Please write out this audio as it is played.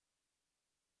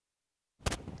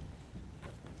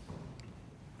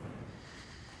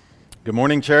Good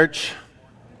morning, church.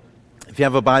 If you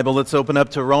have a Bible, let's open up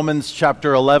to Romans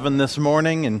chapter 11 this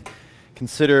morning and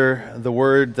consider the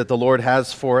word that the Lord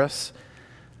has for us.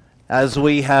 As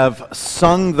we have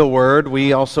sung the word,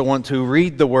 we also want to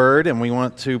read the word and we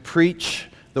want to preach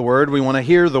the word. We want to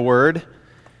hear the word.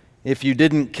 If you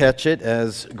didn't catch it,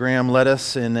 as Graham led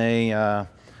us in a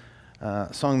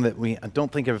song that I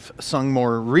don't think have sung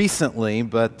more recently,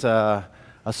 but a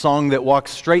song that walks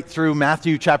straight through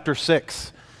Matthew chapter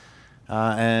 6.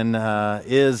 And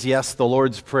is, yes, the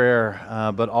Lord's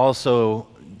Prayer, but also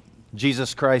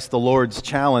Jesus Christ, the Lord's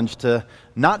challenge to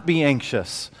not be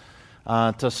anxious,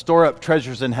 to store up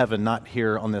treasures in heaven, not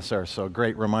here on this earth. So a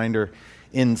great reminder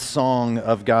in song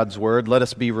of God's Word. Let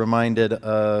us be reminded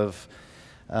of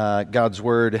God's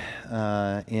Word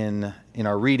in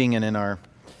our reading and in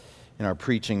our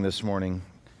preaching this morning.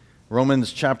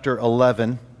 Romans chapter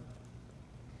 11, I'm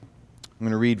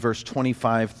going to read verse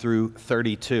 25 through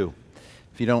 32.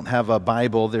 If you don't have a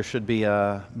Bible, there should be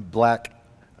a black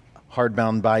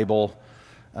hardbound Bible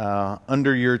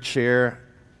under your chair.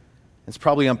 It's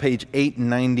probably on page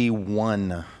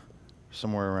 891,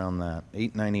 somewhere around that,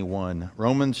 891.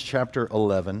 Romans chapter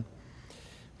 11,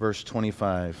 verse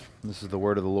 25. This is the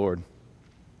word of the Lord.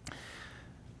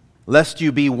 Lest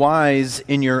you be wise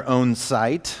in your own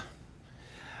sight,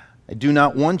 I do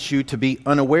not want you to be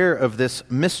unaware of this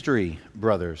mystery,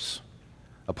 brothers.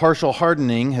 A partial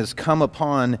hardening has come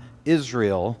upon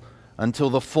Israel until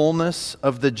the fullness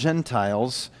of the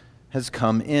Gentiles has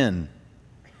come in.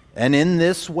 And in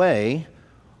this way,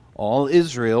 all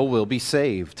Israel will be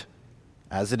saved.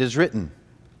 As it is written,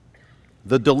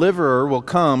 the deliverer will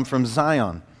come from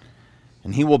Zion,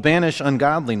 and he will banish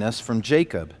ungodliness from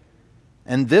Jacob.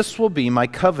 And this will be my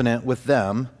covenant with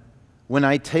them when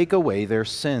I take away their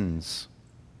sins.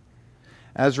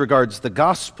 As regards the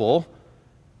gospel,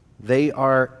 they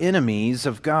are enemies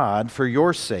of God for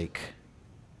your sake.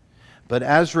 But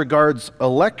as regards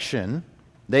election,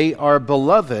 they are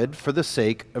beloved for the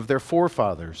sake of their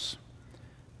forefathers.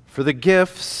 For the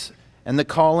gifts and the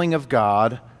calling of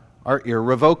God are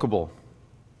irrevocable.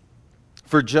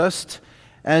 For just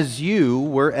as you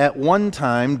were at one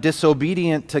time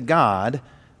disobedient to God,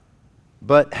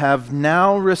 but have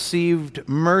now received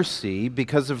mercy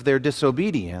because of their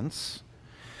disobedience,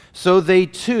 so they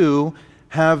too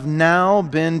have now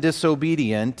been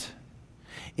disobedient,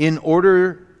 in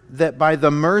order that by the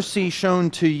mercy shown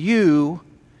to you,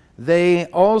 they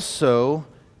also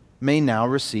may now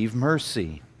receive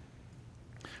mercy.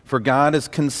 For God has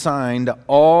consigned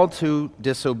all to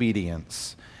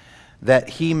disobedience, that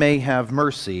he may have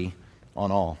mercy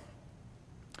on all.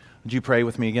 Would you pray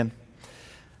with me again?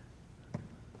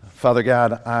 Father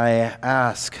God, I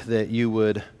ask that you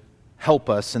would help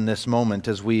us in this moment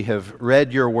as we have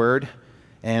read your word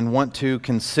and want to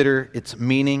consider its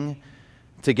meaning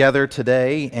together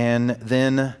today, and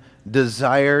then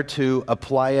desire to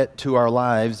apply it to our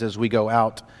lives as we go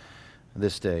out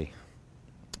this day.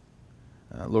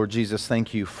 Lord Jesus,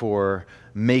 thank you for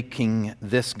making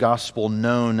this gospel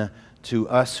known to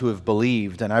us who have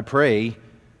believed. And I pray,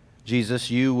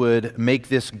 Jesus, you would make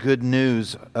this good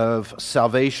news of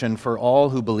salvation for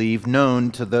all who believe known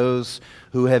to those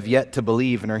who have yet to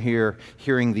believe and are here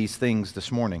hearing these things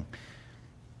this morning.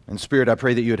 And Spirit, I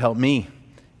pray that you would help me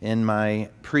in my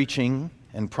preaching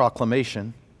and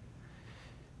proclamation.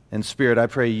 And Spirit, I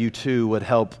pray you too would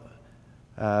help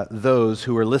those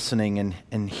who are listening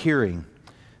and hearing,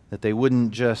 that they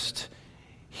wouldn't just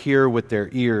hear with their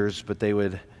ears, but they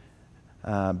would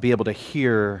be able to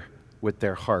hear with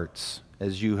their hearts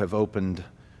as you have opened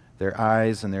their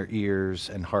eyes and their ears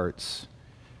and hearts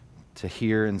to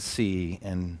hear and see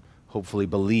and hopefully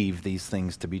believe these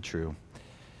things to be true.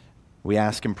 We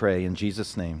ask and pray in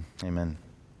Jesus' name. Amen.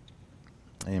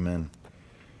 Amen.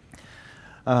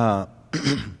 I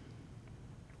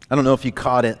don't know if you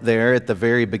caught it there at the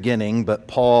very beginning, but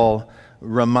Paul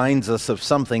reminds us of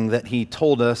something that he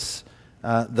told us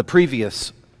the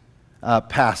previous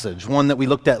passage, one that we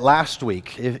looked at last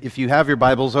week. If you have your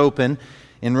Bibles open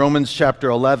in Romans chapter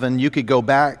 11, you could go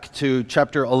back to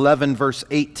chapter 11, verse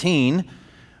 18,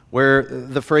 where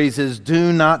the phrase is,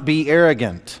 do not be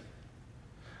arrogant.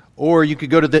 Or you could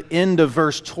go to the end of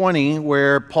verse 20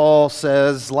 where Paul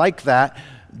says, like that,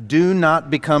 do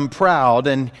not become proud.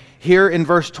 And here in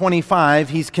verse 25,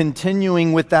 he's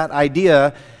continuing with that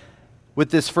idea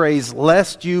with this phrase,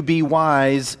 lest you be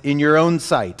wise in your own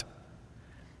sight.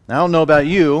 Now, I don't know about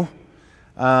you,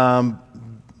 but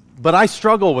I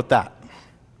struggle with that.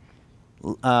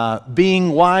 Being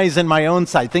wise in my own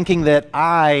sight, thinking that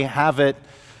I have it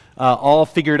all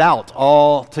figured out,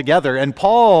 all together. And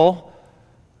Paul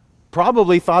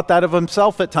probably thought that of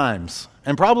himself at times.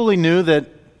 and probably knew that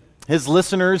his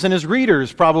listeners and his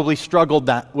readers probably struggled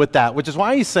with that, which is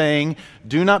why he's saying,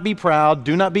 do not be proud,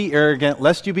 do not be arrogant,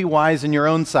 lest you be wise in your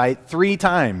own sight, 3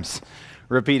 times,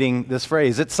 repeating this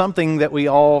phrase. It's something that we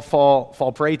all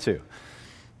fall prey to.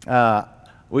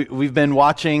 We've been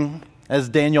watching, as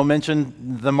Daniel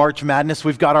mentioned, the March Madness.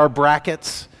 We've got our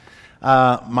brackets.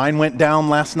 Mine went down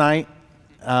last night.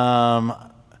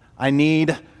 I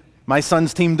need my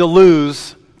son's team to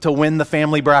lose to win the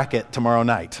family bracket tomorrow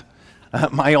night.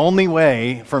 My only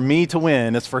way for me to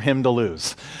win is for him to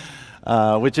lose,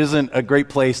 which isn't a great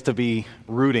place to be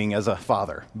rooting as a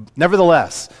father.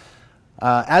 Nevertheless,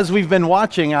 as we've been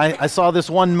watching, I saw this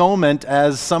one moment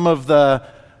as some of the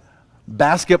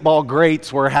basketball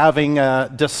greats were having a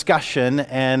discussion,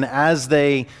 and as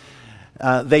they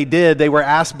were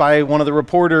asked by one of the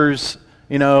reporters,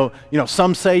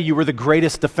 some say you were the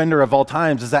greatest defender of all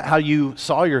times. Is that how you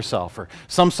saw yourself? Or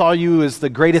some saw you as the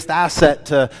greatest asset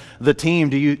to the team.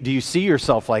 Do you see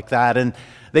yourself like that? And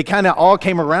they kind of all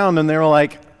came around and they were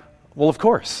like, well, of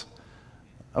course.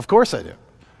 Of course I do.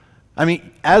 I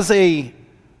mean, as a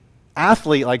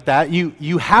athlete like that,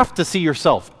 you have to see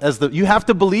yourself you have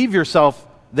to believe yourself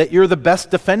that you're the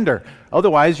best defender.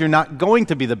 Otherwise, you're not going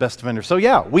to be the best defender. So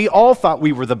yeah, we all thought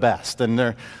we were the best. And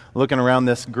they're looking around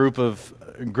this group of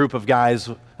guys,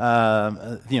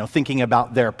 thinking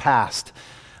about their past,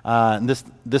 and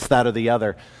this, that, or the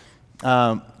other,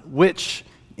 which,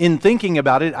 in thinking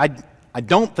about it, I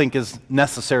don't think is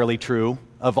necessarily true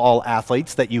of all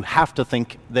athletes, that you have to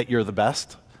think that you're the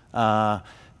best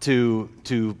to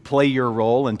play your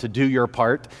role and to do your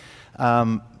part.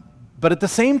 But at the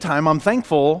same time, I'm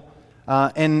thankful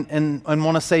and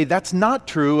want to say that's not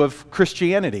true of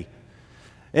Christianity.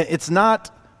 It's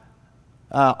not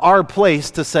our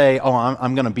place to say, oh,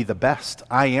 I'm going to be the best.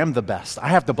 I am the best. I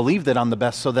have to believe that I'm the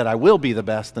best so that I will be the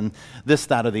best, and this,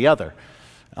 that, or the other.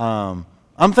 I'm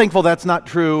thankful that's not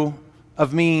true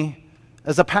of me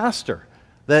as a pastor,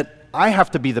 that I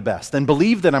have to be the best and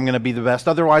believe that I'm going to be the best.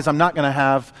 Otherwise, I'm not going to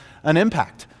have an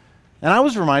impact. And I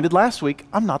was reminded last week,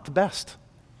 I'm not the best.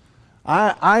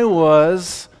 I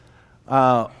was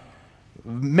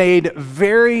made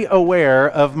very aware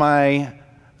of my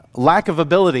lack of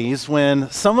abilities when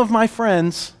some of my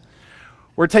friends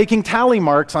were taking tally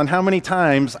marks on how many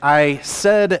times I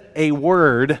said a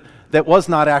word that was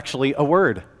not actually a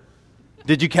word.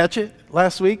 Did you catch it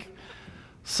last week?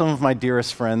 Some of my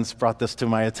dearest friends brought this to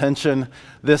my attention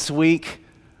this week,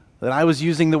 that I was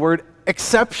using the word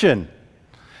exception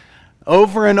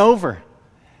over and over.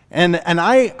 And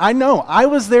I know, I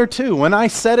was there too. When I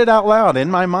said it out loud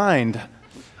in my mind,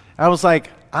 I was like,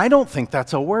 I don't think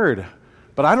that's a word,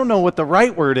 but I don't know what the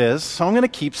right word is, so I'm going to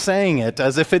keep saying it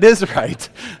as if it is right.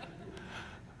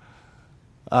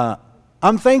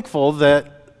 I'm thankful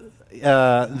that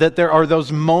there are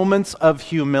those moments of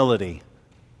humility,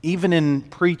 even in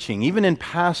preaching, even in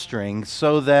pastoring,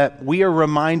 so that we are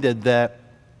reminded that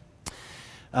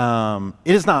it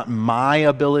is not my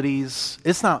abilities,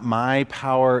 it's not my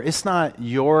power, it's not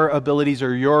your abilities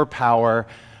or your power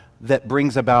that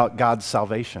brings about God's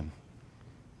salvation.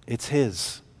 It's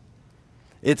His.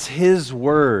 It's His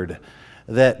word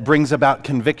that brings about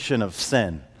conviction of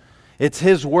sin. It's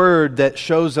His word that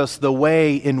shows us the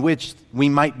way in which we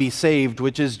might be saved,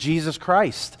 which is Jesus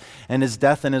Christ and His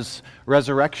death and His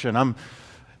resurrection. I'm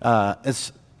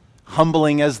as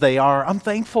humbling as they are, I'm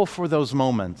thankful for those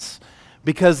moments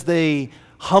because they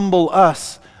humble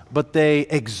us, but they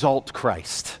exalt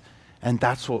Christ. And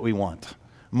that's what we want,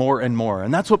 more and more.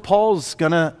 And that's what Paul's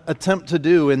going to attempt to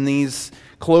do in these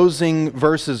closing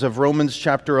verses of Romans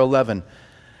chapter 11.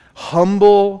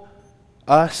 Humble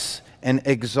us and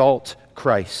exalt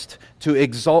Christ, to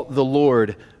exalt the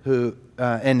Lord who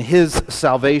and His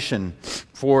salvation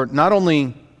for not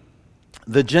only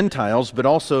the Gentiles, but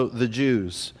also the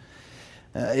Jews.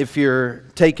 If you're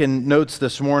taking notes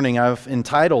this morning, I've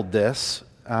entitled this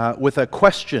with a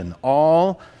question.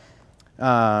 All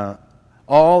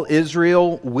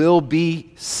Israel will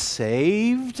be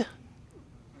saved?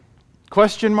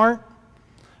 Question mark?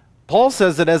 Paul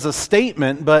says it as a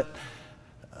statement, but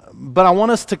I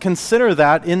want us to consider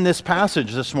that in this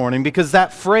passage this morning, because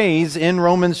that phrase in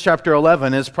Romans chapter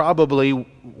 11 is probably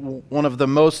one of the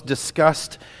most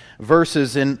discussed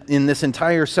verses in this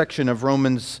entire section of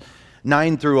Romans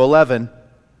 9 through 11.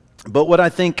 But what I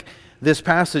think this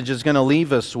passage is going to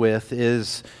leave us with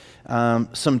is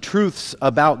some truths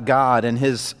about God and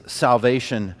His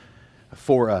salvation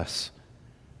for us.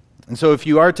 And so if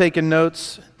you are taking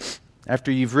notes,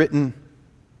 after you've written,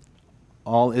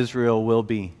 all Israel will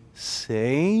be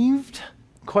saved?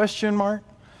 Question mark.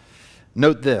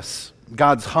 Note this: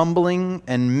 God's humbling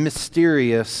and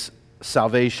mysterious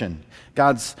salvation.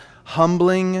 God's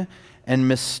humbling and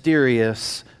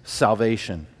mysterious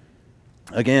salvation.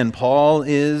 Again, Paul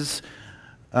is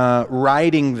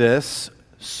writing this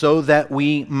so that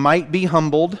we might be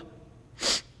humbled.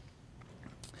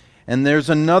 And there's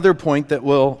another point that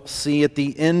we'll see at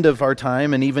the end of our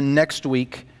time and even next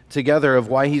week together of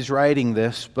why he's writing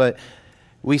this. But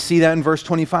we see that in verse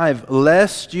 25.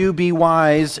 Lest you be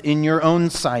wise in your own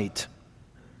sight.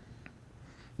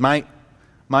 My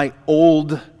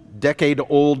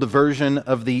decade-old version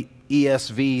of the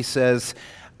ESV says,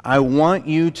 I want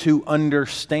you to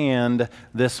understand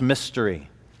this mystery.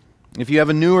 If you have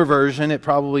a newer version, it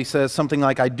probably says something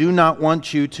like, I do not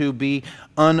want you to be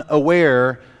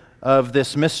unaware of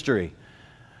this mystery.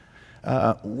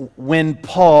 When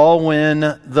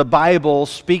the Bible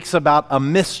speaks about a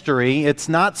mystery, it's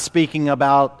not speaking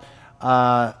about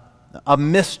a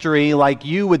mystery like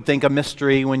you would think a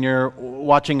mystery when you're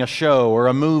watching a show or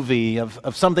a movie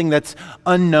of something that's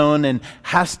unknown and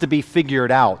has to be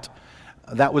figured out.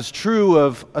 That was true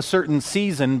of a certain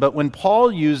season, but when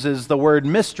Paul uses the word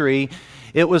mystery,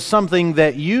 it was something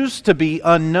that used to be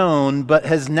unknown but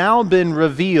has now been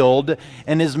revealed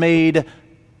and is made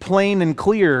plain and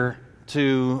clear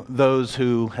to those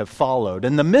who have followed.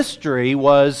 And the mystery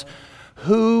was,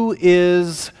 who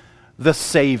is the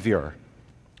Savior?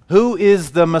 Who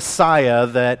is the Messiah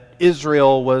that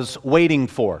Israel was waiting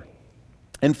for?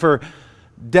 And for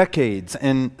decades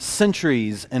and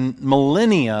centuries and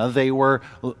millennia, they were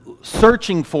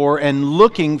searching for and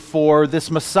looking for this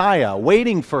Messiah,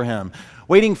 waiting for him,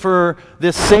 waiting for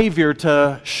this Savior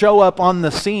to show up on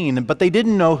the scene, but they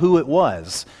didn't know who it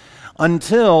was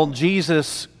until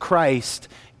Jesus Christ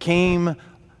came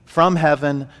from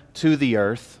heaven to the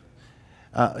earth.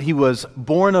 He was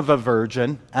born of a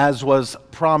virgin, as was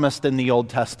promised in the Old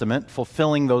Testament,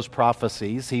 fulfilling those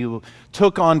prophecies. He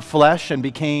took on flesh and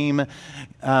became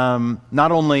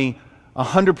not only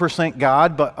 100%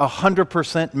 God, but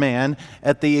 100% man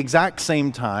at the exact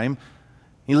same time.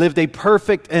 He lived a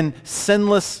perfect and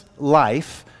sinless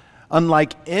life,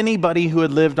 unlike anybody who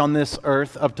had lived on this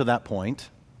earth up to that point.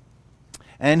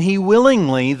 And he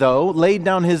willingly, though, laid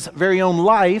down his very own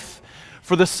life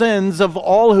for the sins of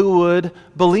all who would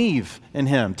believe in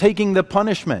him, taking the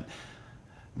punishment,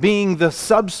 being the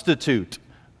substitute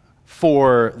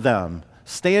for them,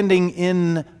 standing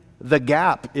in the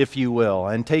gap, if you will,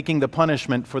 and taking the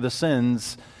punishment for the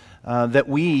sins that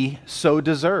we so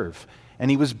deserve. And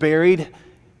he was buried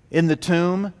in the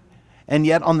tomb, and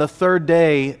yet on the third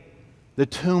day, the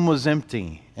tomb was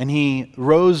empty, and he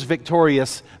rose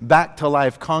victorious back to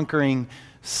life, conquering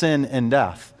sin and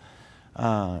death.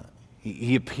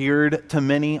 He appeared to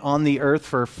many on the earth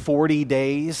for 40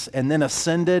 days and then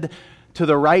ascended to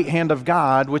the right hand of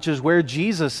God, which is where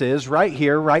Jesus is right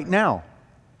here, right now,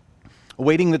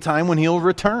 awaiting the time when he'll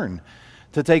return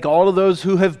to take all of those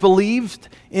who have believed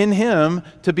in him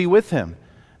to be with him.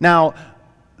 Now,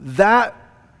 that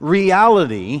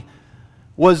reality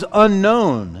was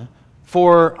unknown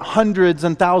for hundreds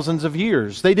and thousands of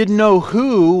years. They didn't know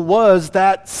who was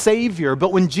that Savior.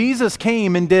 But when Jesus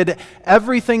came and did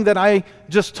everything that I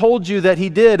just told you that he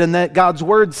did, and that God's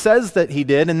Word says that he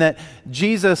did, and that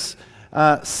Jesus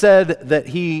said that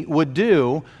he would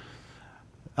do,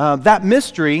 that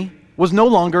mystery was no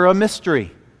longer a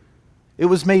mystery. It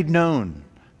was made known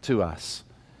to us.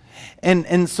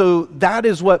 And so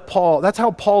that's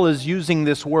how Paul is using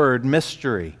this word,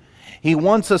 mystery. He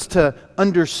wants us to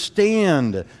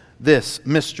understand this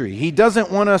mystery. He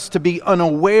doesn't want us to be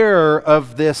unaware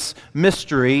of this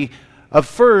mystery, of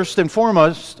first and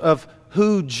foremost of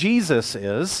who Jesus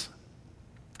is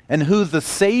and who the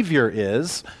Savior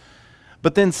is,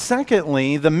 but then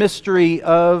secondly, the mystery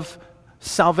of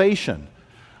salvation,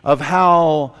 of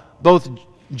how both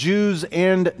Jews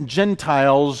and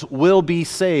Gentiles will be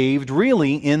saved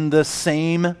really in the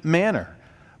same manner,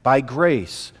 by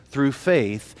grace, through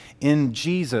faith in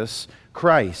Jesus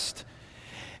Christ.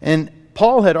 And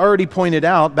Paul had already pointed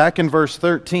out back in verse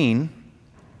 13,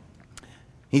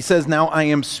 he says, now I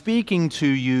am speaking to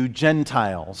you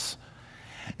Gentiles.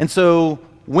 And so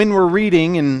when we're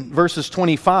reading in verses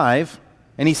 25,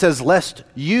 and he says, lest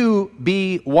you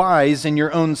be wise in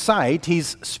your own sight,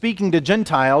 he's speaking to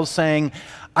Gentiles saying,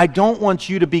 I don't want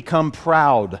you to become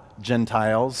proud,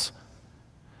 Gentiles,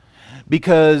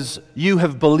 because you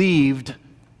have believed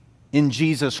in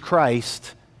Jesus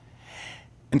Christ,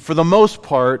 and for the most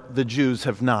part, the Jews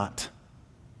have not.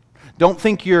 Don't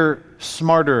think you're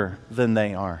smarter than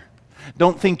they are.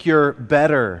 Don't think you're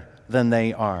better than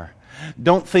they are.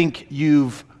 Don't think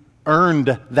you've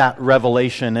earned that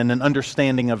revelation and an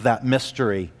understanding of that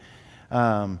mystery.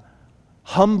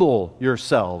 Humble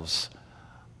yourselves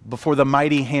before the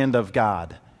mighty hand of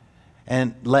God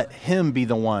and let Him be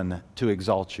the one to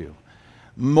exalt you.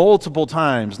 Multiple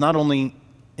times, not only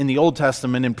in the Old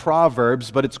Testament in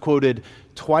Proverbs, but it's quoted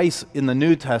twice in the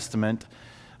New Testament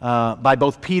by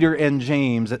both Peter and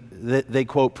James. They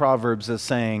quote Proverbs as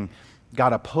saying,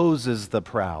 God opposes the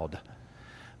proud,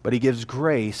 but He gives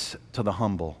grace to the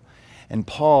humble. And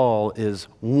Paul is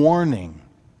warning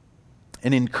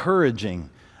and encouraging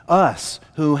us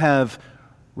who have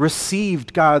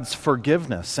received God's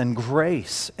forgiveness and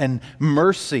grace and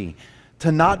mercy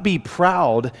to not be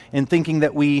proud in thinking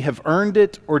that we have earned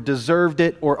it or deserved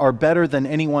it or are better than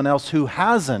anyone else who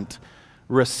hasn't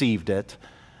received it,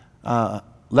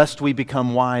 lest we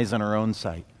become wise in our own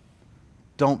sight.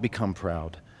 Don't become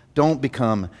proud. Don't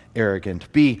become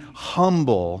arrogant. Be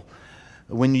humble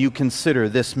when you consider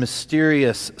this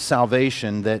mysterious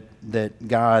salvation that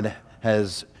God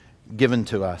has given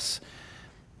to us.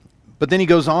 But then he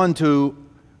goes on to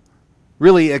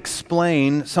really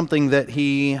explain something that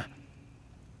he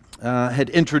had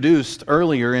introduced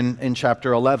earlier in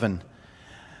chapter 11.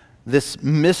 This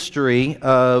mystery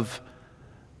of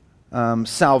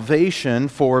salvation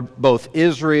for both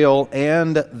Israel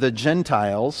and the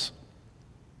Gentiles.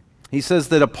 He says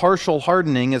that a partial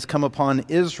hardening has come upon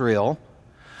Israel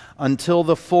until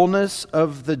the fullness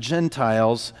of the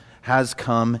Gentiles has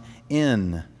come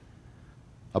in.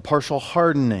 A partial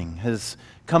hardening has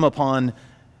come upon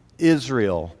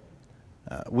Israel.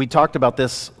 We talked about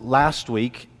this last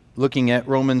week, looking at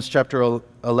Romans chapter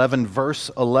 11, verse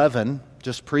 11,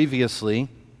 just previously,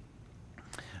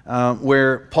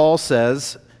 where Paul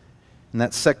says, in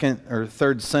that second or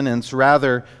third sentence,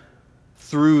 rather,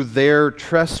 through their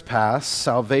trespass,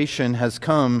 salvation has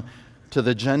come to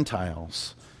the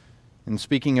Gentiles. And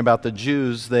speaking about the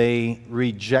Jews, they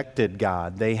rejected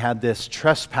God. They had this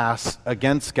trespass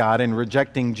against God in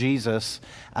rejecting Jesus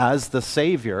as the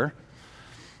Savior.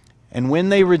 And when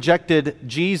they rejected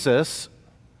Jesus,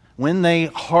 when they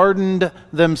hardened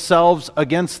themselves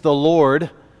against the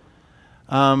Lord,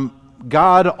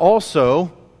 God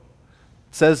also,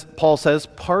 Paul says,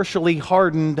 partially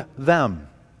hardened them.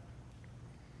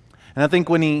 And I think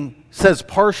when he says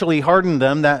partially hardened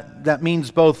them, that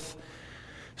means both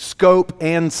scope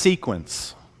and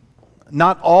sequence.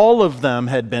 Not all of them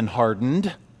had been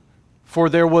hardened, for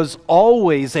there was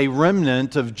always a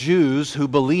remnant of Jews who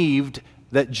believed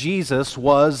that Jesus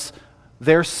was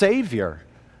their Savior,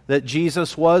 that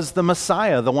Jesus was the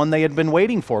Messiah, the one they had been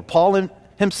waiting for. Paul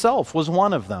himself was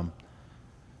one of them.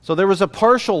 So there was a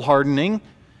partial hardening.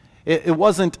 It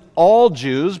wasn't all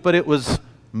Jews, but it was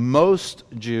most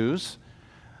Jews.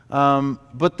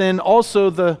 But then also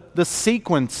the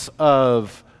sequence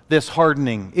of this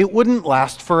hardening. It wouldn't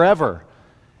last forever.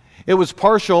 It was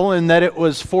partial in that it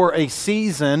was for a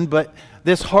season, but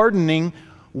this hardening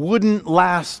wouldn't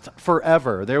last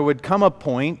forever. There would come a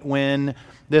point when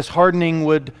this hardening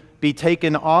would be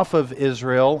taken off of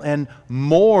Israel and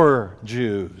more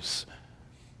Jews,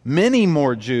 many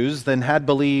more Jews than had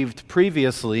believed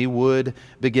previously, would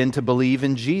begin to believe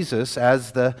in Jesus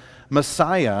as the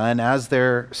Messiah and as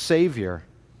their Savior.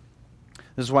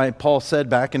 This is why Paul said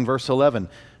back in verse 11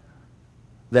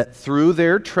 that through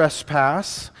their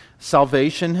trespass,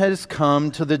 salvation has come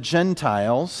to the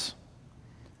Gentiles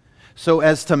so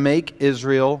as to make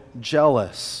Israel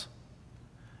jealous.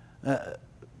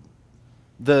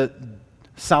 The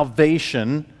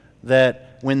salvation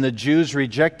that when the Jews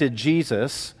rejected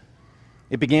Jesus,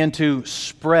 it began to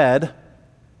spread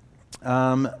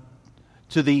to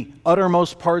the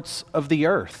uttermost parts of the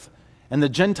earth. And the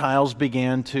Gentiles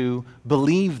began to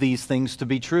believe these things to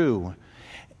be true.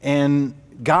 And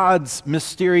God's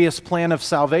mysterious plan of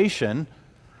salvation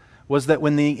was that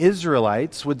when the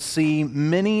Israelites would see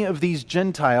many of these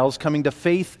Gentiles coming to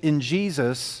faith in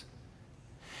Jesus,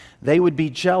 they would be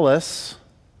jealous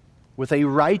with a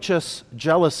righteous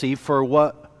jealousy for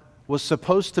what was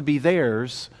supposed to be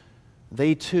theirs.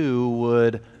 They too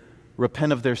would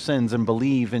repent of their sins and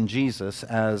believe in Jesus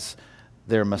as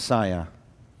their Messiah.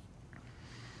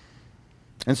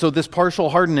 And so this partial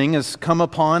hardening has come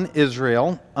upon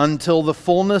Israel until the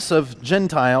fullness of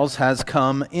Gentiles has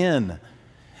come in.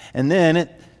 And then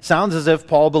it sounds as if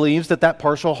Paul believes that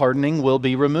partial hardening will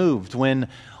be removed when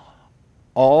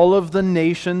all of the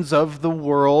nations of the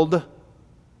world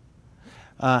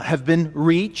have been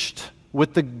reached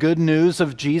with the good news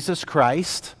of Jesus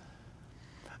Christ.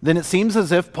 Then it seems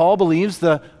as if Paul believes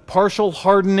the partial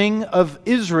hardening of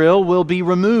Israel will be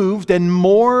removed and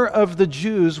more of the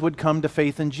Jews would come to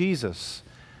faith in Jesus.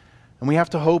 And we have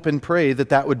to hope and pray that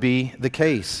that would be the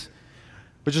case.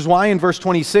 Which is why in verse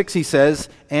 26 he says,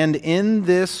 and in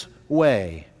this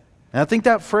way. And I think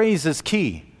that phrase is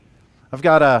key. I've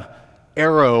got a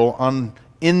arrow on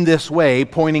in this way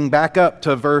pointing back up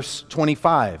to verse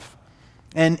 25.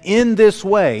 And in this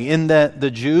way, in that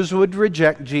the Jews would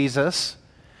reject Jesus,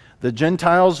 the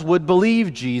Gentiles would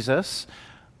believe Jesus,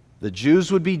 the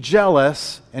Jews would be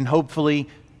jealous and hopefully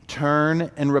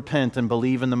turn and repent and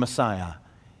believe in the Messiah.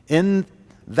 In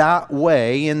that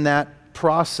way, in that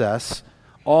process,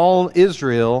 all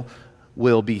Israel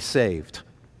will be saved.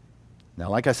 Now,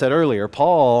 like I said earlier,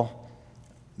 Paul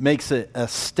makes it a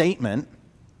statement,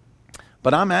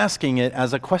 but I'm asking it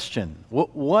as a question.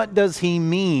 What does he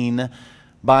mean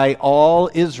by all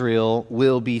Israel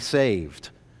will be saved?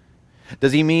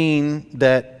 Does he mean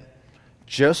that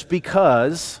just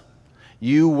because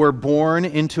you were born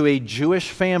into a Jewish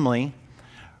family,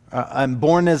 and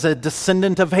born as a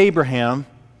descendant of Abraham,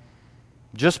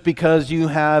 just because you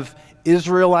have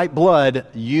Israelite blood,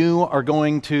 you are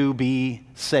going to be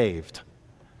saved?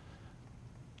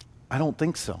 I don't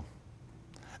think so.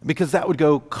 Because that would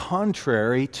go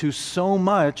contrary to so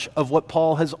much of what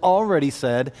Paul has already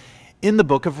said in the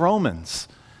book of Romans.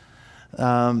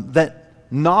 That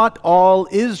not all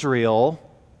Israel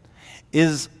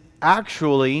is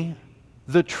actually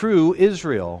the true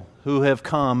Israel who have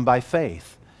come by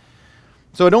faith.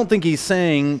 So I don't think he's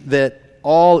saying that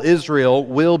all Israel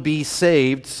will be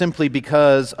saved simply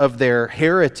because of their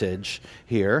heritage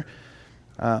here.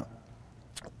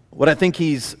 What I think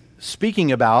he's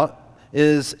speaking about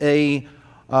is a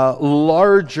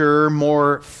larger,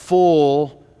 more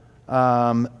full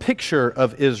picture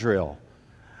of Israel.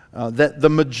 That the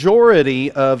majority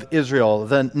of Israel,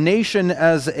 the nation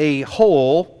as a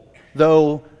whole,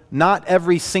 though not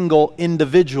every single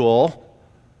individual,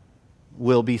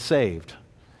 will be saved.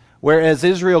 Whereas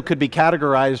Israel could be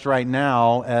categorized right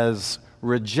now as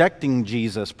rejecting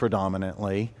Jesus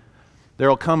predominantly, there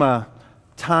will come a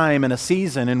time and a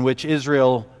season in which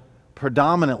Israel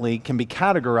predominantly can be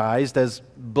categorized as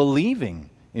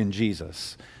believing in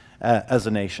Jesus as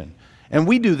a nation. And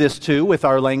we do this too with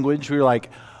our language. We're like,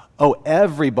 oh,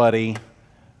 everybody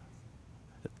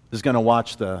is going to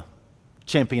watch the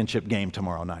championship game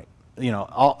tomorrow night. You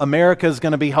know, America's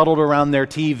going to be huddled around their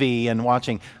TV and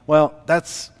watching. Well,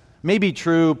 that's maybe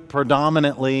true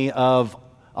predominantly of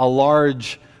a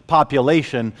large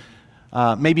population,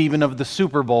 maybe even of the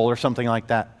Super Bowl or something like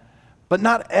that. But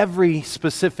not every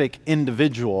specific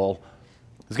individual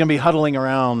is going to be huddling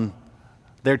around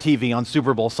their TV on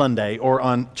Super Bowl Sunday or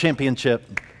on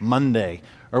Championship Monday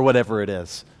or whatever it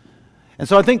is. And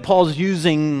so I think Paul's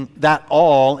using that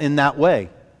all in that way.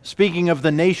 Speaking of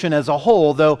the nation as a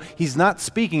whole, though he's not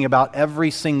speaking about every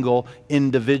single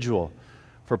individual.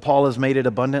 For Paul has made it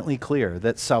abundantly clear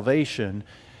that salvation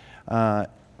are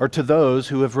to those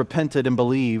who have repented and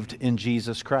believed in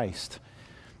Jesus Christ.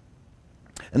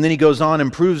 And then he goes on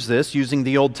and proves this using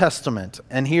the Old Testament.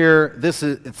 And here,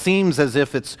 it seems as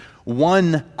if it's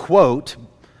one quote,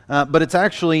 but it's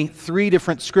actually three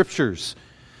different scriptures.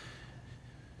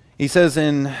 He says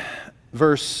in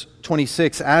verse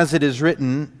 26, as it is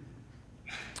written,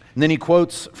 and then he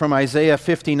quotes from Isaiah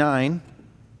 59,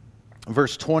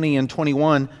 verse 20 and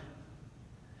 21.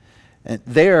 And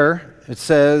there it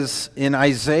says in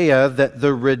Isaiah that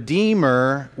the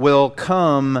Redeemer will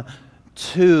come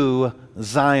to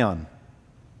Zion.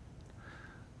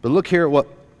 But look here at what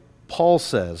Paul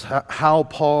says, how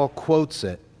Paul quotes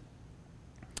it.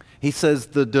 He says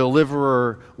the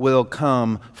deliverer will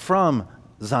come from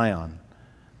Zion.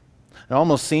 It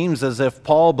almost seems as if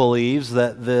Paul believes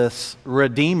that this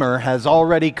Redeemer has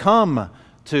already come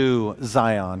to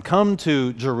Zion, come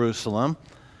to Jerusalem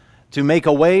to make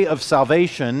a way of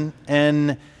salvation,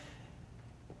 and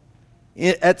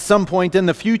at some point in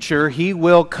the future he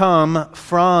will come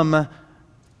from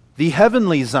the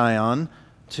heavenly Zion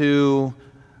to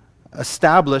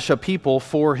establish a people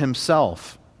for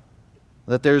himself.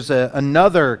 That there's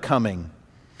another coming.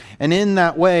 And in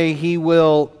that way he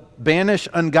will banish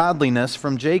ungodliness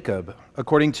from Jacob,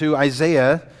 according to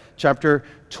Isaiah chapter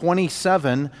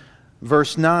 27,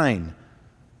 verse 9.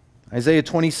 Isaiah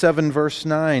 27, verse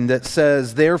 9, that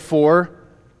says, therefore,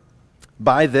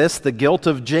 by this the guilt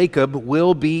of Jacob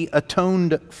will be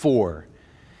atoned for,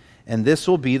 and this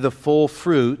will be the full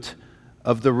fruit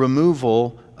of the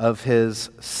removal of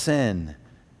his sin.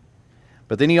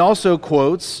 But then he also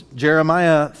quotes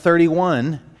Jeremiah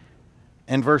 31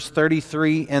 and verse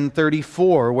 33 and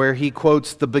 34, where he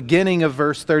quotes the beginning of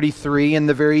verse 33 and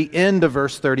the very end of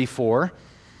verse 34,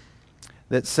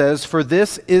 that says, for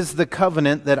this is the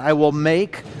covenant that I will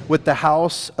make with the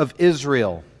house of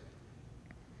Israel.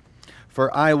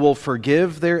 For I will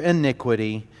forgive their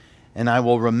iniquity, and I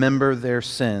will remember their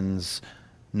sins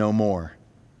no more.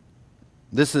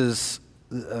 This is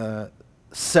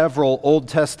several Old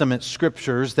Testament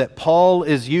scriptures that Paul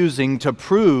is using to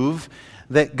prove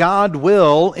that God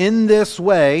will, in this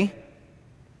way,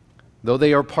 though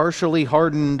they are partially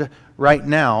hardened right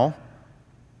now,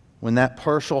 when that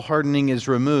partial hardening is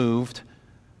removed,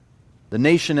 the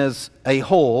nation as a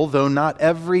whole, though not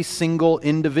every single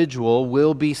individual,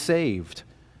 will be saved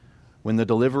when the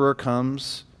deliverer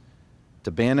comes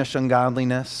to banish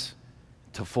ungodliness,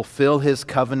 to fulfill his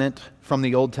covenant from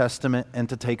the Old Testament, and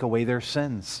to take away their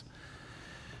sins.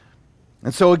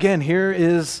 And so again, here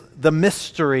is the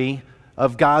mystery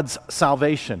of God's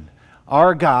salvation.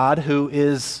 Our God who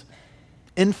is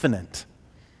infinite,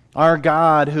 our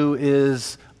God who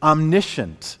is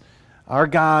omniscient, our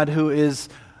God who is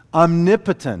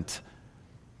omnipotent.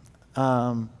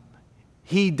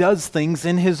 He does things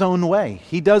in his own way.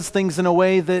 He does things in a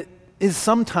way that is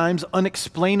sometimes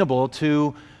unexplainable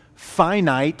to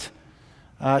finite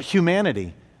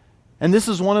humanity. And this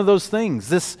is one of those things.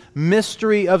 This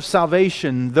mystery of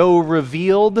salvation, though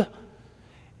revealed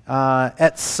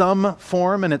at some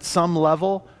form and at some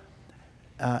level,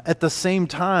 at the same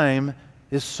time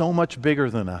is so much bigger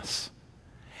than us,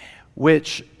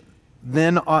 which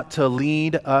then ought to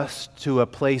lead us to a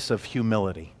place of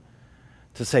humility,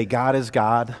 to say God is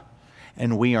God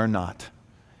and we are not.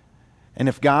 And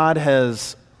if God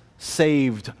has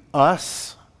saved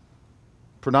us,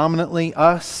 predominantly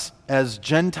us as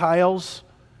Gentiles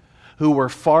who were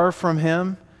far from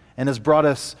Him, and has brought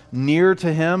us near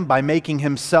to Him by making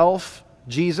Himself,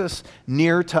 Jesus,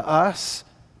 near to us,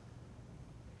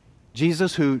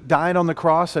 Jesus who died on the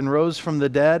cross and rose from the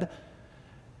dead,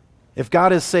 if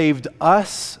God has saved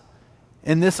us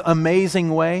in this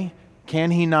amazing way,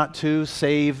 can He not too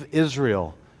save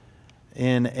Israel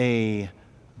in a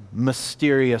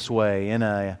mysterious way, in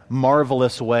a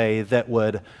marvelous way that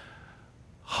would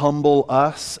humble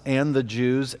us and the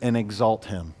Jews and exalt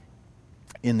Him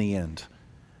in the end?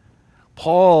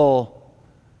 Paul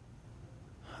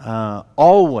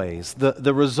always,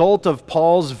 the result of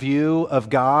Paul's view of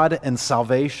God and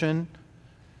salvation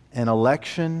and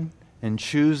election and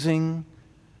choosing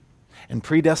and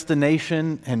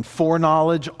predestination and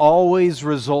foreknowledge always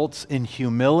results in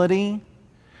humility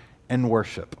and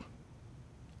worship.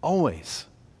 Always.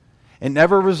 It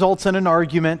never results in an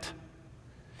argument.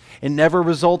 It never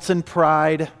results in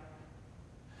pride.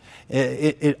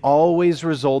 It always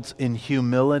results in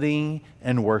humility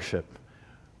and worship,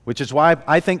 which is why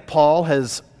I think Paul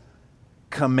has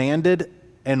commanded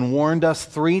and warned us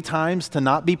 3 times to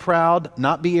not be proud,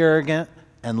 not be arrogant,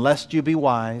 and lest you be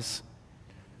wise,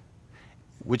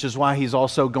 which is why he's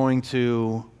also going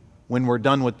to, when we're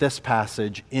done with this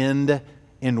passage, end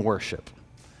in worship,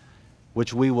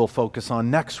 which we will focus on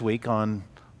next week on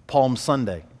Palm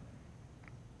Sunday.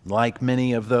 Like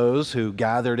many of those who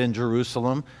gathered in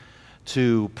Jerusalem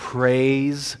to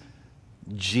praise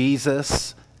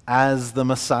Jesus as the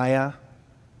Messiah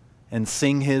and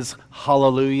sing His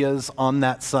hallelujahs on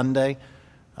that Sunday,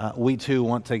 we too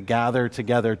want to gather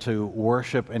together to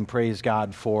worship and praise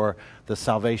God for the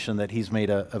salvation that He's made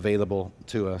available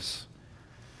to us.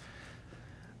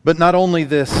 But not only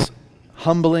this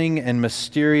humbling and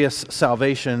mysterious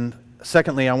salvation,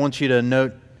 secondly, I want you to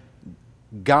note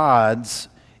God's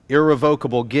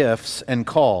irrevocable gifts and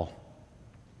call.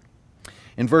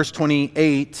 In verse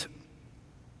 28,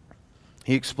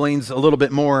 he explains a little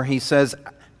bit more. He says,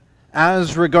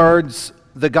 as regards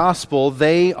the gospel,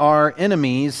 they are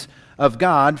enemies of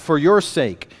God for your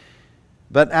sake.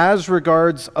 But as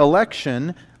regards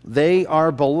election, they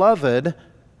are beloved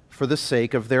for the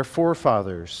sake of their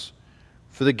forefathers.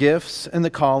 For the gifts and the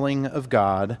calling of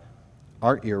God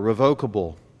are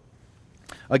irrevocable.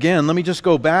 Again, let me just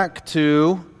go back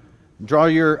to, draw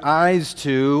your eyes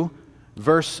to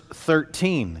verse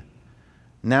 13.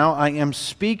 Now I am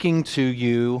speaking to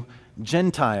you,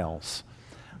 Gentiles.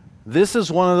 This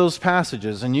is one of those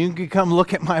passages, and you can come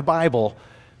look at my Bible,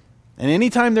 and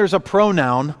anytime there's a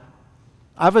pronoun,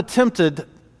 I've attempted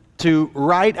to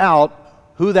write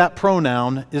out who that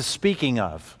pronoun is speaking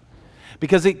of,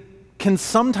 because it can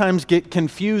sometimes get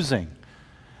confusing.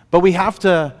 But we have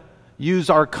to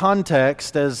use our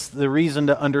context as the reason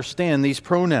to understand these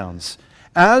pronouns.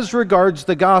 As regards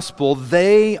the gospel,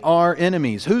 they are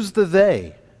enemies. Who's the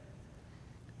they?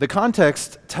 The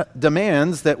context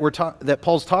demands that that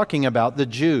Paul's talking about the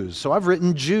Jews. So I've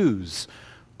written Jews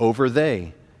over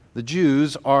they. The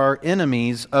Jews are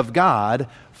enemies of God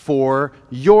for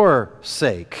your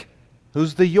sake.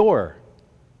 Who's the your?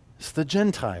 It's the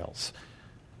Gentiles.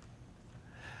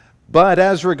 But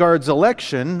as regards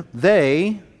election,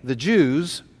 they, the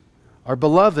Jews, are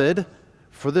beloved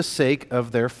for the sake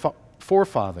of their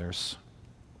forefathers.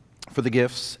 For the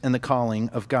gifts and the calling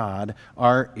of God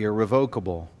are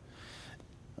irrevocable.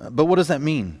 But what does that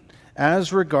mean?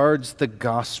 As regards the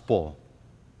gospel,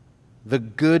 the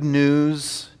good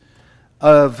news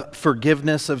of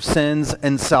forgiveness of sins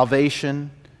and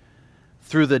salvation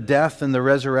through the death and the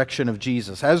resurrection of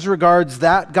Jesus. As regards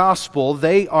that gospel,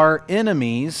 they are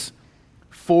enemies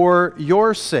for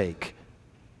your sake.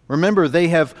 Remember, they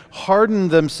have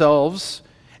hardened themselves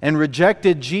and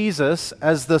rejected Jesus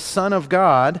as the Son of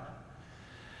God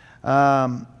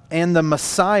and the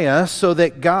Messiah, so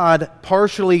that God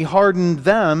partially hardened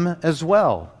them as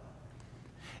well.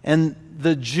 And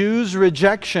the Jews'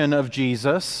 rejection of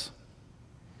Jesus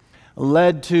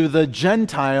led to the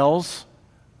Gentiles'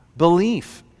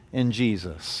 belief in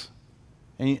Jesus.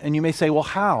 And you may say, well,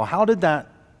 how? How did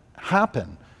that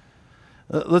happen?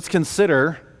 Let's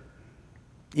consider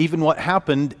even what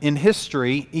happened in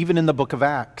history, even in the book of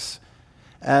Acts,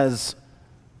 as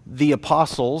the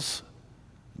apostles,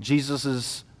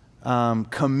 Jesus'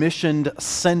 commissioned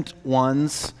sent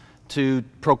ones to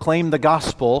proclaim the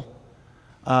gospel,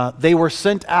 they were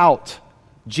sent out,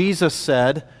 Jesus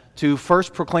said, to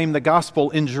first proclaim the gospel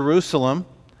in Jerusalem,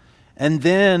 and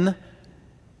then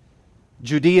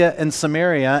Judea and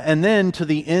Samaria, and then to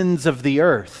the ends of the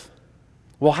earth.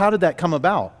 Well, how did that come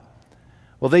about?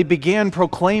 Well, they began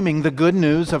proclaiming the good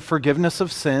news of forgiveness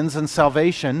of sins and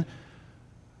salvation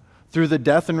through the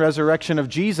death and resurrection of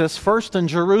Jesus, first in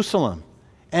Jerusalem.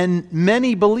 And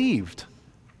many believed,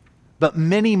 but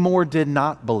many more did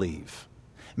not believe.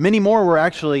 Many more were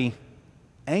actually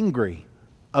angry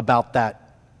about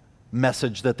that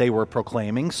message that they were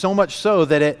proclaiming, so much so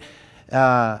that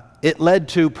it led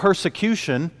to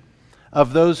persecution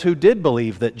of those who did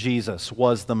believe that Jesus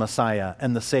was the Messiah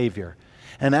and the Savior.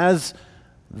 And as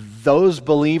those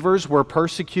believers were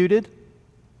persecuted,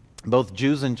 both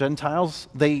Jews and Gentiles,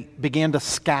 they began to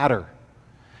scatter.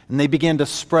 And they began to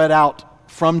spread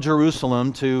out from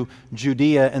Jerusalem to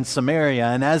Judea and Samaria.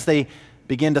 And as they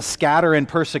began to scatter in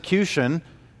persecution,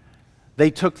 they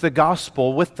took the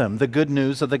gospel with them, the good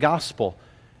news of the gospel.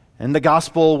 And the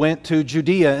gospel went to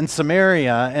Judea and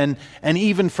Samaria. And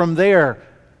even from there,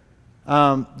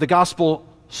 the gospel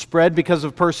spread because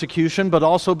of persecution, but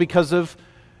also because of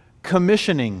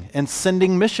commissioning and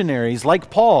sending missionaries like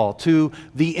Paul to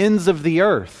the ends of the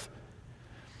earth.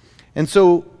 And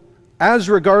so, as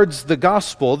regards the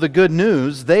gospel, the good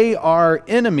news, they are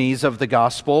enemies of the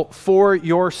gospel for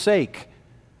your sake.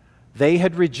 They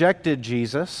had rejected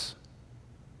Jesus.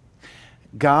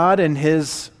 God, in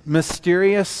His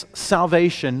mysterious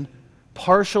salvation,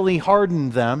 partially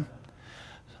hardened them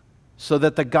so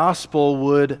that the gospel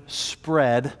would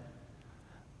spread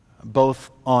both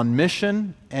on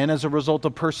mission and as a result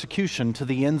of persecution to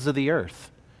the ends of the earth,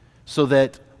 so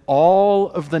that all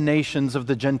of the nations of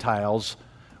the Gentiles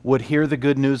would hear the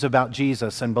good news about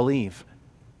Jesus and believe.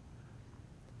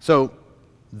 So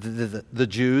the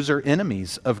Jews are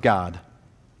enemies of God.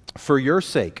 For your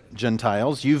sake,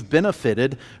 Gentiles, you've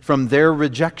benefited from their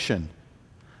rejection.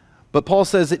 But Paul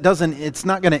says it's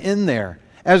not going to end there.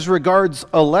 As regards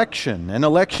election, and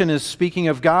election is speaking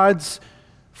of God's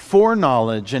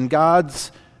foreknowledge and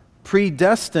God's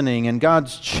predestining and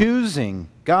God's choosing.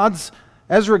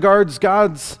 As regards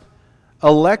God's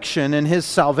election and His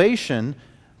salvation,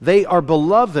 they are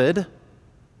beloved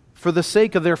for the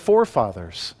sake of their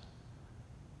forefathers.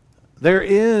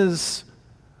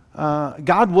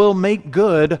 God will make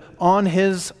good on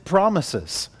His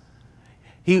promises.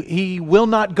 He will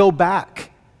not go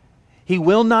back. He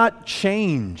will not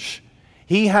change.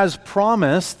 He has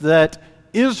promised that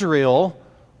Israel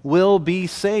will be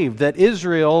saved, that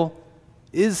Israel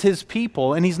is His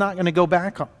people, and He's not going to go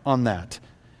back on that.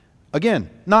 Again,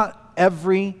 not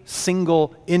every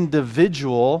single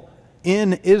individual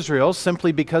in Israel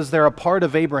simply because they're a part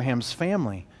of Abraham's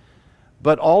family,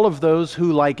 but all of those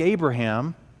who, like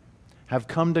Abraham, have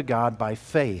come to God by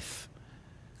faith.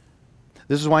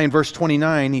 This is why in verse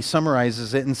 29 he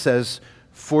summarizes it and says,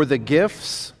 "For the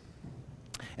gifts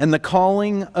and the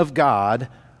calling of God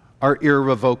are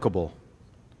irrevocable."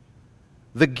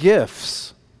 The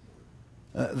gifts,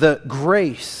 the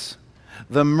grace,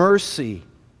 the mercy,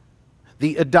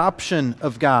 the adoption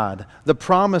of God, the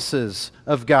promises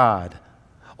of God,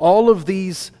 all of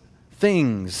these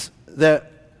things that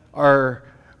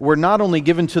were not only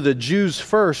given to the Jews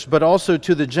first, but also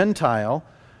to the Gentile,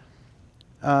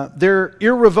 they're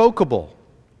irrevocable.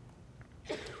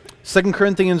 2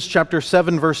 Corinthians chapter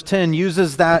 7, verse 10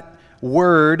 uses that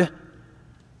word,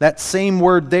 that same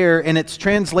word there, and it's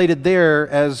translated there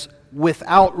as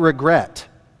without regret.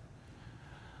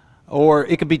 Or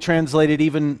it could be translated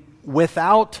even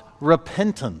without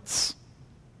repentance.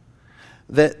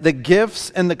 that the gifts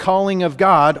and the calling of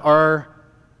God are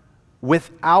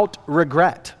without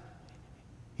regret.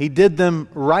 He did them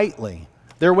rightly.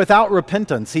 They're without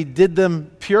repentance. He did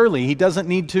them purely. He doesn't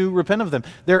need to repent of them.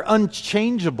 They're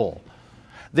unchangeable.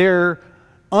 They're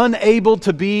unable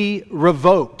to be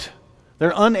revoked.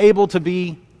 They're unable to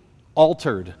be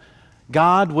altered.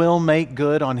 God will make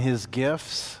good on His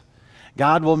gifts.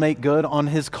 God will make good on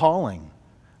His calling.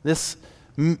 This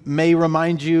may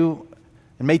remind you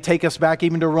and may take us back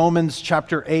even to Romans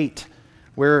chapter 8,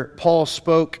 where Paul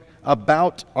spoke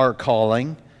about our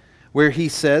calling, where he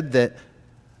said that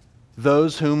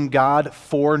those whom God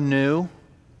foreknew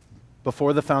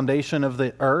before the foundation of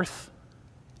the earth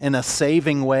in a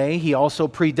saving way, He also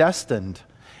predestined.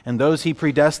 And those He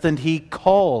predestined, He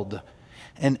called.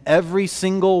 And every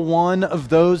single one of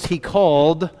those He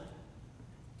called,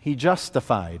 He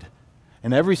justified.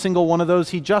 And every single one of those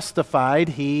He justified,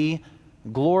 He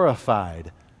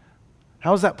glorified.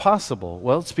 How is that possible?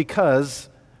 Well, it's because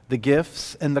the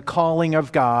gifts and the calling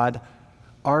of God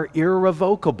are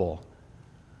irrevocable.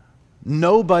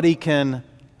 Nobody can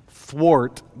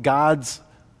thwart God's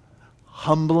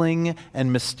humbling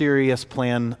and mysterious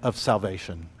plan of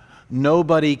salvation.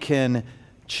 Nobody can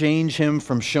change Him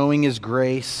from showing His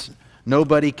grace.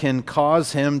 Nobody can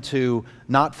cause Him to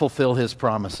not fulfill His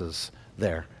promises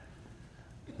there.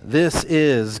 This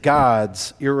is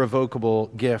God's irrevocable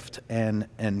gift and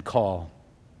call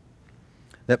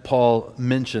that Paul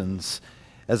mentions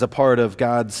as a part of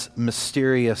God's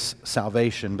mysterious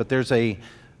salvation. But there's a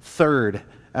third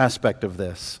aspect of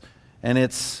this, and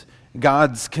it's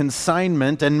God's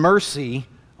consignment and mercy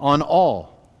on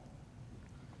all.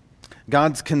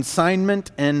 God's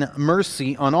consignment and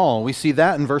mercy on all. We see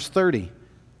that in verse 30.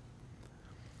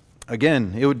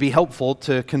 Again, it would be helpful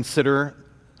to consider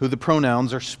who the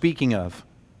pronouns are speaking of.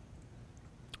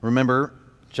 Remember,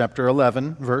 chapter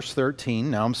 11, verse 13,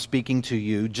 now I'm speaking to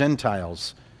you,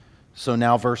 Gentiles. So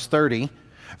now verse 30,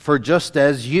 for just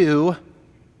as you,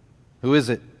 who is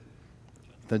it?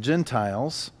 The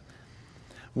Gentiles,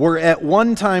 were at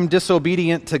one time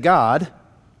disobedient to God,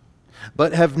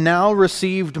 but have now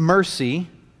received mercy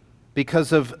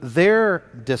because of their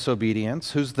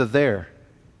disobedience. Who's the there?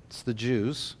 It's the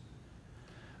Jews.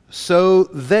 So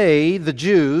they, the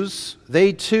Jews,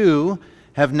 they too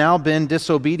have now been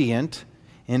disobedient,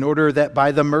 in order that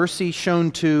by the mercy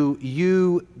shown to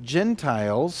you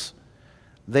Gentiles,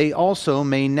 they also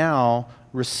may now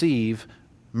receive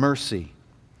mercy.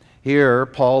 Here,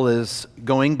 Paul is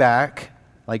going back,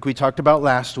 like we talked about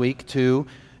last week, to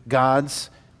God's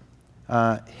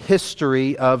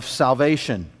history of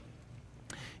salvation.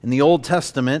 In the Old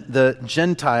Testament, the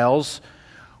Gentiles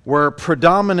were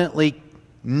predominantly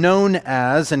known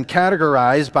as and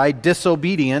categorized by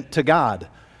disobedient to God.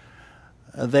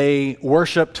 They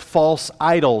worshiped false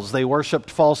idols. They worshiped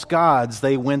false gods.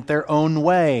 They went their own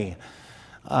way.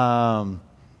 Contrary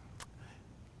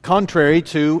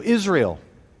to Israel,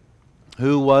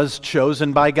 who was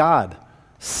chosen by God,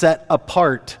 set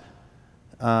apart.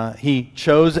 He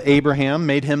chose Abraham,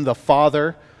 made him the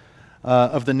father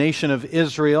of the nation of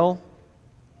Israel,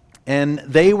 and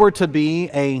they were to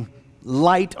be a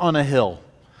light on a hill.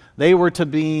 They were to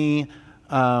be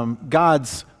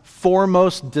God's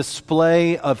foremost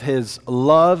display of His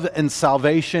love and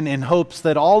salvation, in hopes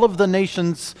that all of the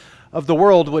nations of the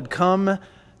world would come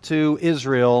to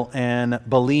Israel and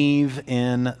believe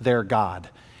in their God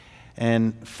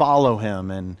and follow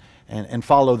Him and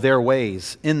follow their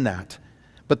ways in that.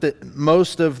 But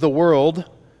most of the world,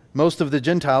 most of the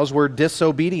Gentiles were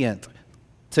disobedient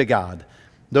to God.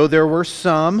 Though there were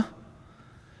some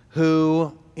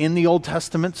who, in the Old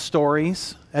Testament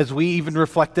stories, as we even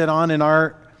reflected on in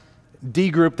our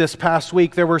D group this past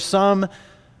week, there were some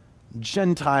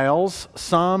Gentiles,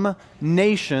 some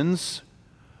nations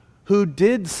who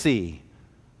did see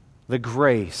the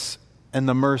grace and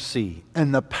the mercy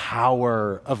and the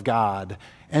power of God.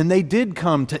 And they did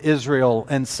come to Israel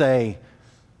and say,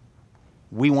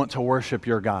 we want to worship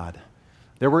your God.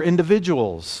 There were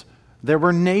individuals, there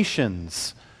were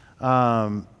nations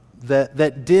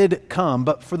that did come,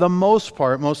 but for the most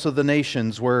part, most of the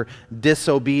nations were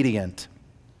disobedient.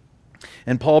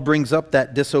 And Paul brings up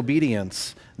that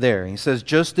disobedience there. He says,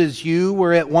 just as you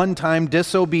were at one time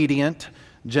disobedient,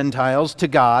 Gentiles, to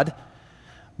God,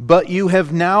 but you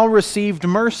have now received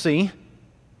mercy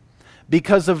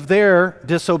because of their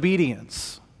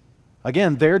disobedience.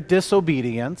 Again, their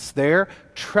disobedience, their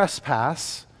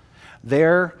trespass,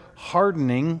 their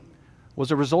hardening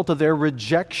was a result of their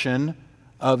rejection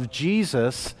of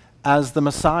Jesus as the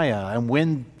Messiah. And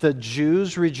when the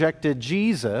Jews rejected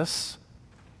Jesus,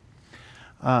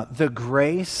 the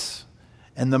grace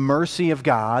and the mercy of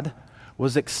God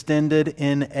was extended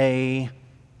in a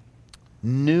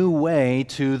new way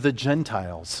to the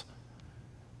Gentiles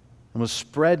and was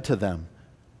spread to them.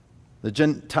 The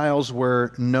Gentiles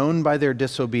were known by their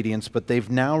disobedience, but they've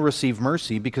now received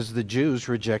mercy because the Jews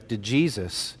rejected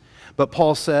Jesus. But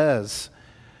Paul says,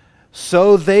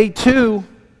 so they too,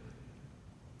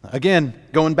 again,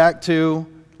 going back to,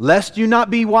 lest you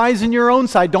not be wise in your own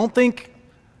sight, don't think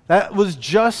that was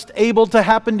just able to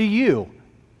happen to you.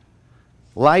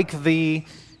 Like the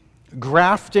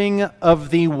grafting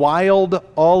of the wild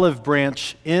olive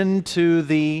branch into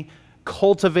the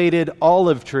cultivated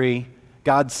olive tree,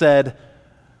 God said,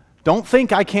 don't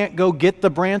think I can't go get the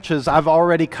branches I've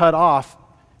already cut off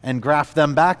and graft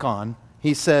them back on.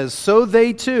 He says, so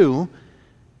they too,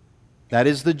 that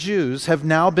is the Jews, have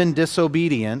now been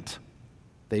disobedient.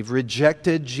 They've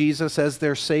rejected Jesus as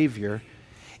their Savior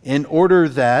in order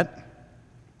that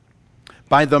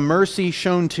by the mercy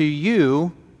shown to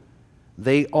you,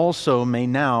 they also may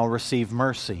now receive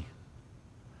mercy.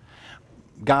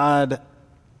 God,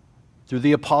 through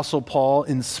the Apostle Paul,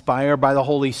 inspired by the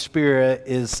Holy Spirit,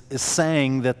 is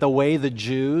saying that the way the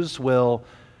Jews will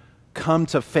come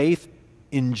to faith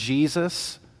in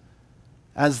Jesus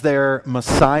as their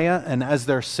Messiah and as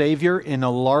their Savior in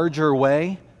a larger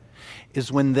way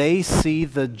is when they see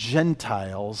the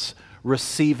Gentiles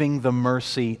receiving the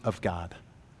mercy of God.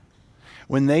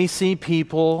 When they see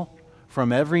people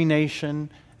from every nation,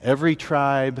 every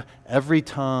tribe, every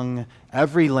tongue,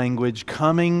 every language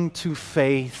coming to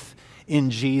faith in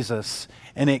Jesus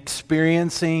and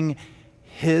experiencing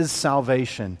His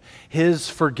salvation, His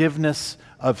forgiveness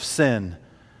of sin,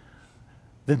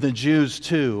 then the Jews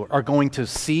too are going to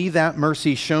see that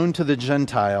mercy shown to the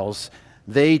Gentiles.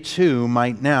 They too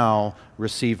might now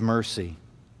receive mercy.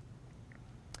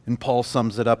 And Paul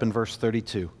sums it up in verse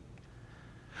 32.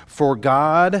 For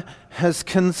God has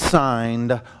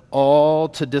consigned all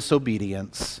to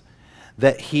disobedience,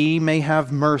 that He may have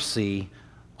mercy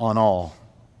on all.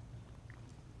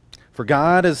 For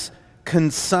God has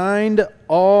consigned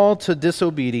all to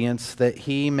disobedience, that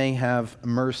He may have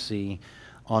mercy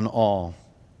on all.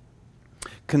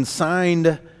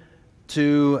 Consigned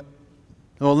to,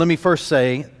 well, let me first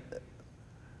say,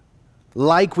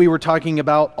 like we were talking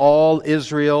about all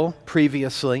Israel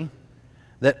previously,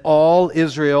 that all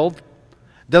Israel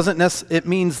it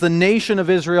means the nation of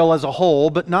Israel as a whole,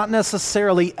 but not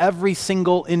necessarily every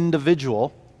single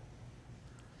individual.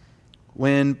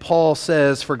 When Paul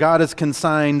says, for God has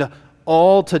consigned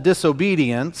all to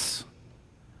disobedience,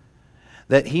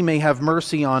 that He may have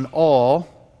mercy on all,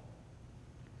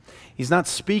 He's not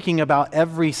speaking about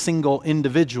every single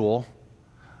individual,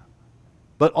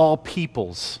 but all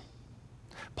peoples.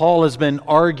 Paul has been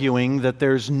arguing that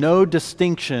there's no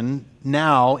distinction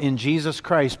now in Jesus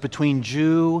Christ between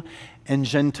Jew and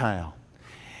Gentile.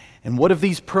 And what have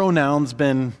these pronouns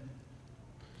been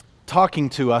talking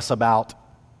to us about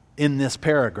in this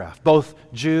paragraph? Both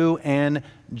Jew and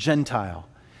Gentile.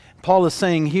 Paul is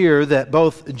saying here that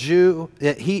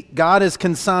God has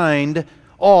consigned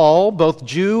all, both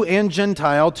Jew and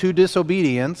Gentile, to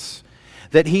disobedience,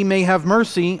 that He may have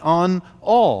mercy on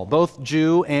all, both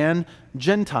Jew and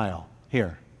Gentile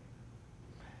here.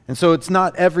 And so it's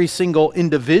not every single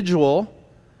individual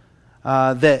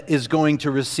that is going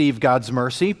to receive God's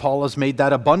mercy. Paul has made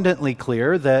that abundantly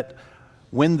clear that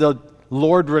when the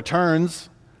Lord returns,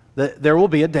 that there will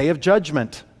be a day of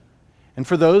judgment. And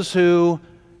for those who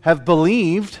have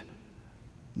believed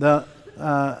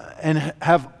and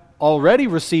have already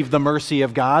received the mercy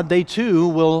of God, they too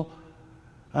will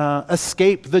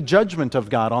escape the judgment of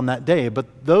God on that day.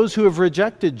 But those who have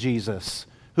rejected Jesus,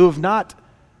 who have not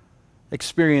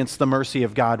experienced the mercy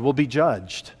of God, will be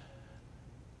judged.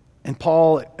 And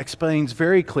Paul explains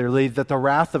very clearly that the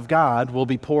wrath of God will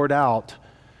be poured out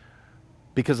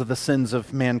because of the sins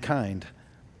of mankind.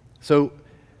 So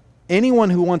anyone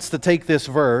who wants to take this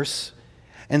verse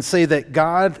and say that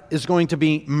God is going to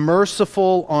be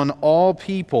merciful on all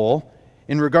people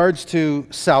in regards to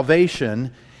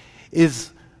salvation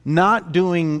is not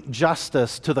doing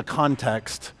justice to the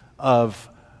context of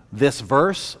this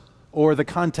verse or the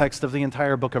context of the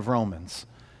entire book of Romans.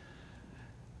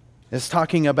 It's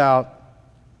talking about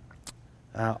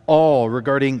all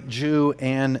regarding Jew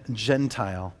and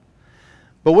Gentile.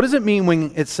 But what does it mean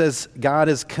when it says God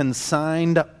has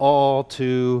consigned all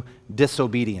to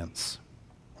disobedience?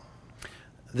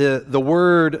 The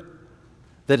word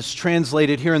that is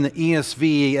translated here in the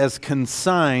ESV as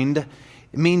consigned,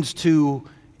 it means to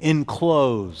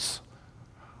enclose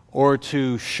or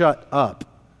to shut up.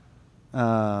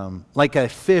 Like a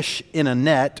fish in a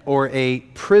net or a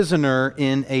prisoner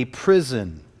in a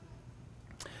prison.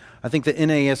 I think the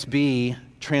NASB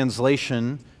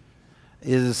translation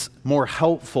is more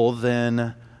helpful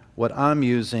than what I'm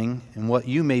using and what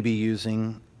you may be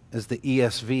using as the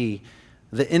ESV.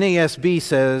 The NASB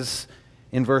says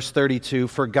in verse 32,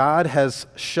 "For God has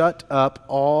shut up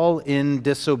all in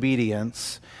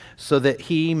disobedience so that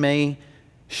he may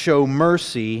show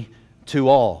mercy to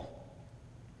all."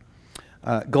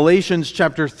 Galatians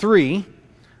chapter 3,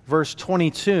 verse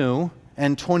 22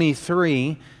 and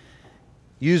 23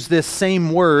 use this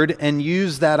same word and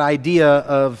use that idea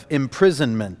of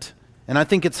imprisonment. And I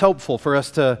think it's helpful for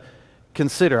us to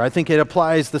consider. I think it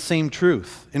applies the same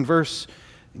truth. In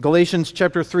Galatians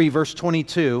chapter 3, verse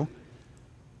 22,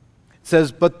 it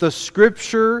says, "But the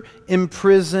Scripture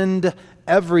imprisoned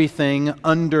everything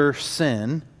under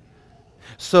sin,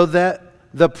 so that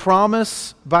the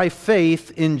promise by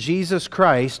faith in Jesus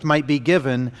Christ might be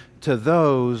given to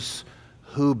those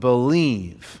who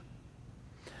believe.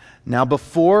 Now,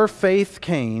 before faith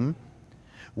came,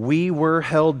 we were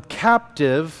held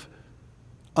captive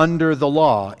under the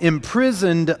law,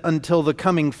 imprisoned until the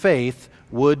coming faith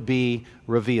would be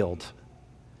revealed."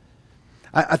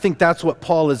 I think that's what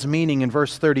Paul is meaning in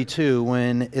verse 32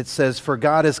 when it says, "For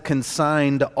God has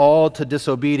consigned all to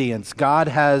disobedience." God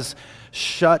has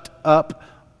shut up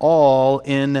all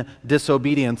in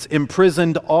disobedience,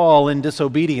 imprisoned all in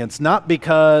disobedience, not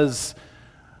because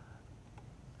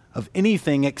of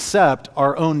anything except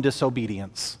our own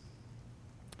disobedience.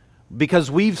 Because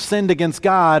we've sinned against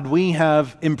God, we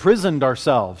have imprisoned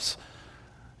ourselves.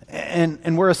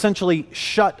 And we're essentially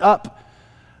shut up.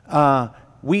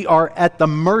 We are at the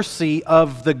mercy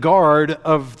of the guard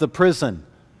of the prison.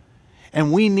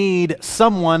 And we need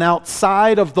someone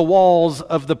outside of the walls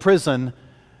of the prison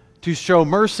to show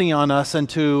mercy on us and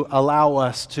to allow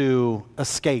us to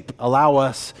escape, allow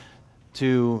us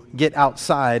to get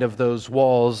outside of those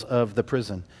walls of the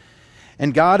prison.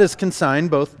 And God has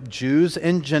consigned both Jews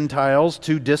and Gentiles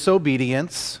to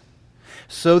disobedience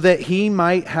so that he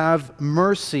might have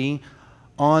mercy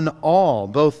on all,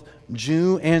 both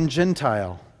Jew and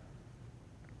Gentile.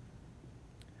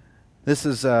 This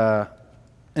is an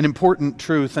important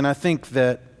truth, and I think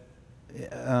that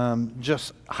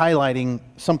just highlighting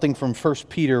something from 1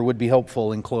 Peter would be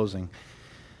helpful in closing.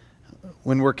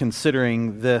 When we're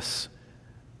considering this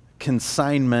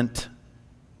consignment,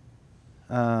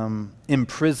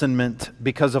 imprisonment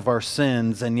because of our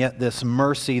sins, and yet this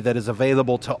mercy that is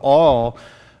available to all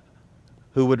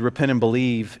who would repent and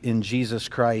believe in Jesus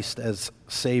Christ as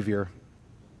Savior.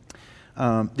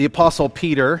 The Apostle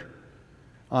Peter,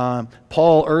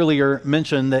 Paul earlier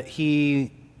mentioned that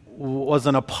he was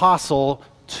an apostle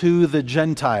to the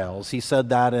Gentiles. He said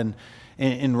that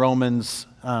in Romans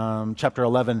chapter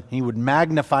 11. He would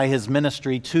magnify his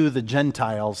ministry to the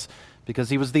Gentiles because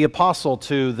he was the apostle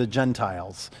to the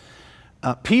Gentiles.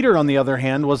 Peter, on the other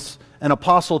hand, was an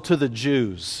apostle to the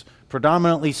Jews,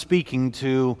 predominantly speaking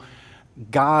to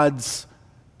God's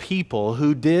people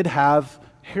who did have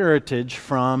heritage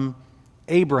from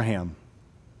Abraham.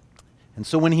 And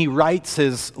so when he writes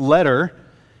his letter,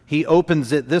 he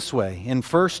opens it this way. In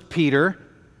 1 Peter,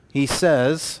 he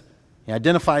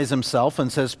identifies himself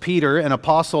and says, "Peter, an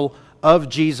apostle of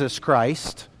Jesus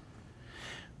Christ."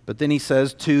 But then he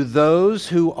says, "To those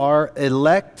who are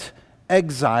elect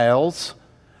exiles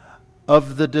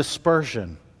of the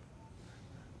dispersion."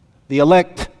 The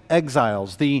elect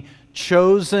exiles, the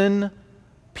chosen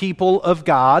people of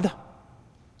God,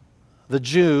 the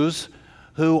Jews,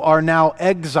 who are now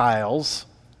exiles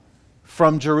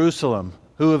from Jerusalem,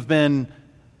 who have been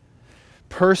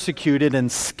persecuted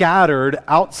and scattered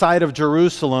outside of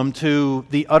Jerusalem to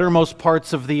the uttermost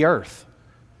parts of the earth.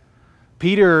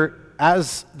 Peter,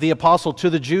 as the apostle to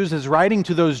the Jews, is writing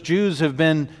to those Jews who have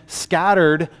been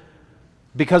scattered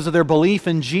because of their belief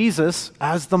in Jesus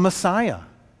as the Messiah.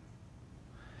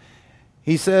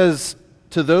 He says,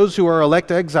 "To those who are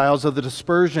elect exiles of the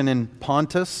dispersion in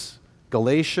Pontus,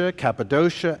 Galatia,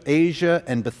 Cappadocia, Asia,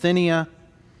 and Bithynia,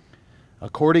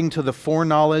 according to the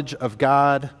foreknowledge of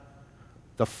God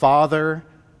the Father,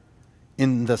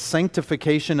 in the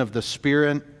sanctification of the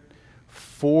Spirit,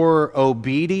 for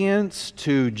obedience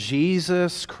to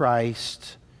Jesus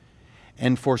Christ,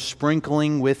 and for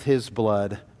sprinkling with his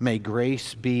blood, may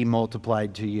grace be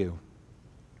multiplied to you."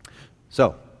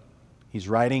 So, he's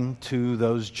writing to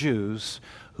those Jews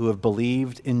who have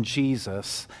believed in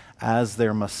Jesus as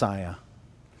their Messiah.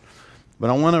 But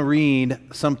I want to read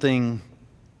something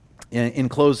in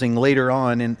closing later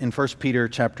on in 1 Peter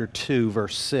chapter 2,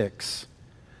 verse 6.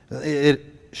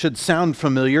 It should sound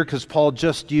familiar because Paul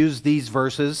just used these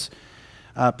verses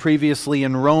previously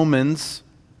in Romans.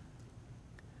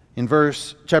 In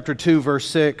chapter 2, verse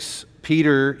 6,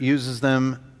 Peter uses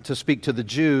them to speak to the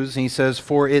Jews. He says,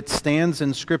 "For it stands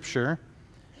in Scripture,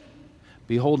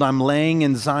 behold, I'm laying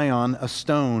in Zion a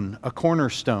stone, a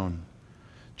cornerstone,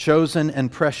 chosen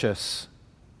and precious."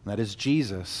 That is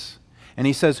Jesus. And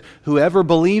he says, "Whoever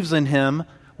believes in him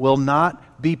will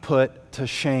not be put to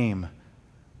shame."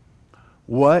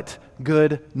 What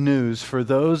good news for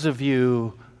those of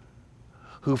you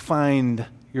who find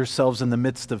yourselves in the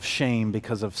midst of shame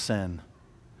because of sin.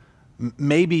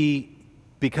 Maybe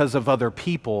because of other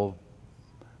people,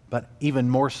 but even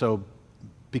more so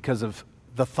because of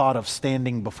the thought of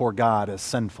standing before God as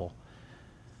sinful.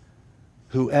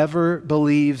 Whoever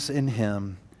believes in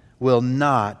him will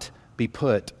not be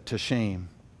put to shame.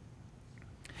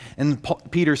 And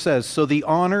Peter says, so the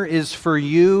honor is for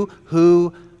you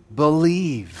who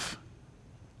believe.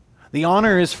 The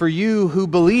honor is for you who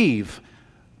believe.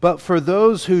 But for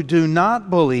those who do not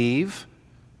believe,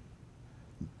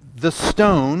 the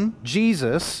stone,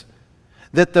 Jesus,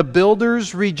 that the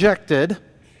builders rejected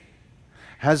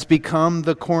has become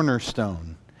the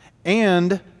cornerstone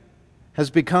and has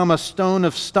become a stone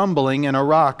of stumbling and a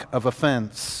rock of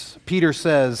offense. Peter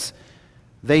says,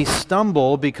 they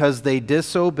stumble because they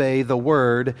disobey the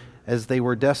word as they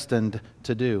were destined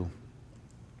to do.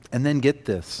 And then get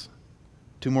this,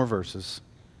 2 more verses.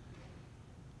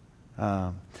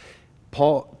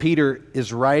 Peter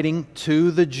is writing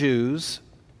to the Jews,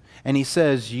 and he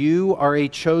says, you are a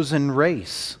chosen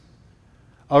race,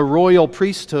 a royal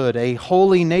priesthood, a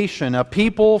holy nation, a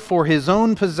people for his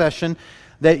own possession,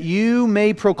 that you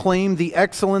may proclaim the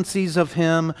excellencies of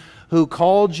him who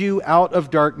called you out of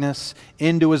darkness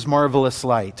into his marvelous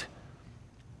light.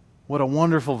 What a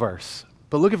wonderful verse.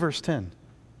 But look at verse 10.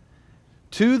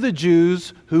 To the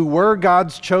Jews who were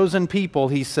God's chosen people,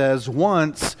 he says,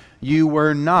 once you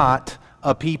were not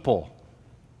a people.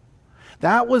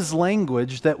 That was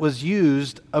language that was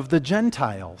used of the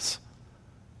Gentiles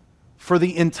for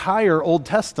the entire Old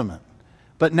Testament.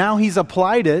 But now he's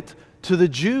applied it to the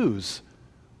Jews.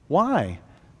 Why?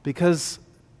 Because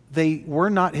they were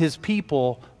not his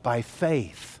people by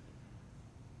faith.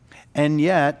 And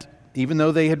yet, even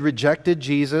though they had rejected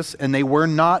Jesus and they were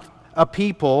not a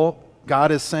people,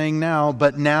 God is saying now,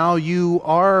 but now you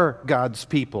are God's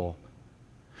people.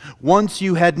 Once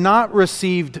you had not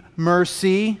received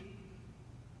mercy,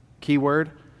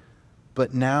 keyword,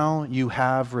 but now you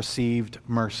have received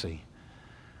mercy.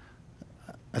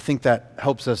 I think that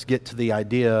helps us get to the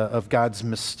idea of God's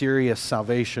mysterious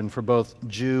salvation for both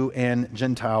Jew and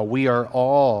Gentile. We are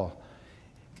all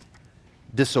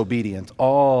disobedient,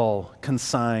 all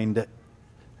consigned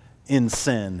in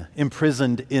sin,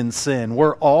 imprisoned in sin.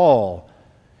 We're all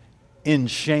in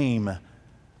shame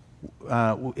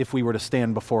if we were to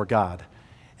stand before God.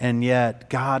 And yet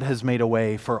God has made a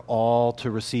way for all to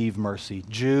receive mercy,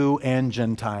 Jew and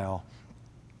Gentile.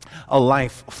 A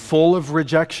life full of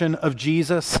rejection of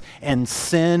Jesus and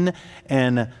sin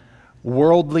and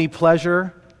worldly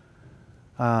pleasure,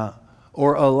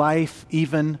 or a life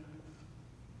even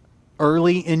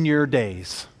early in your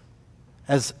days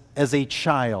as a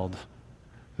child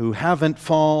who haven't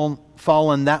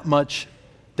fallen that much,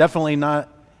 definitely not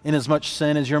in as much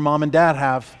sin as your mom and dad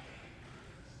have,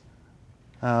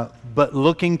 but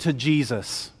looking to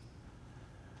Jesus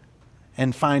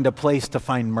and find a place to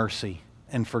find mercy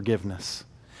and forgiveness,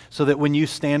 so that when you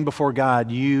stand before God,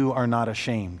 you are not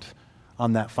ashamed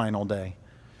on that final day.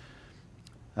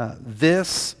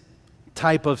 This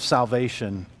type of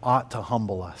salvation ought to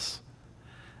humble us,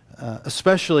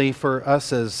 especially for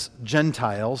us as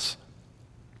Gentiles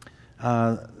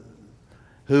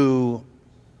who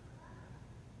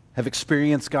have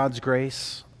experienced God's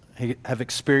grace, have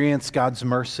experienced God's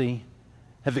mercy,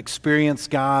 have experienced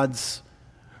God's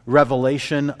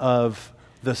revelation of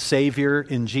the Savior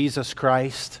in Jesus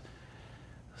Christ,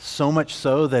 so much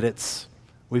so that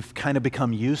we've kind of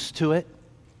become used to it.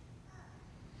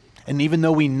 And even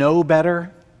though we know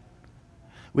better,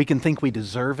 we can think we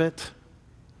deserve it.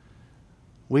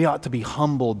 We ought to be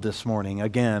humbled this morning,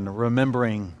 again,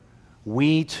 remembering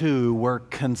we too were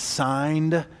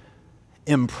consigned,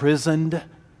 imprisoned,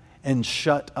 and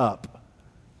shut up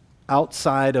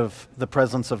outside of the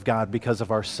presence of God because of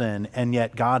our sin, and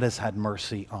yet God has had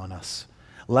mercy on us.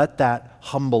 Let that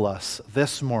humble us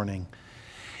this morning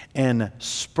and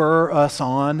spur us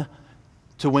on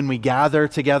to when we gather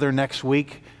together next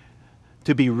week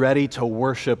to be ready to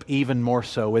worship even more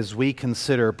so as we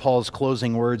consider Paul's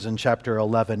closing words in chapter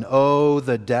 11. Oh,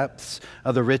 the depths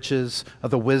of the riches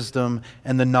of the wisdom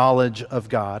and the knowledge of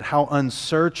God. How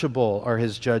unsearchable are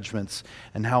his judgments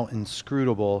and how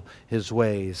inscrutable his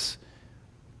ways.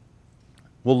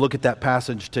 We'll look at that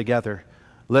passage together.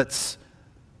 Let's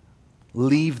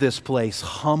leave this place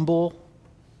humble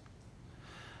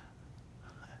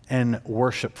and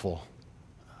worshipful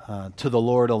to the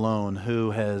Lord alone,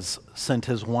 who has sent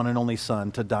his one and only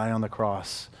Son to die on the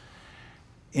cross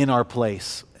in our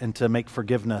place and to make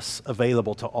forgiveness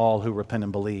available to all who repent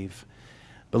and believe.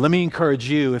 But let me encourage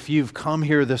you, if you've come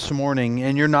here this morning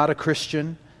and you're not a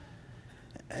Christian,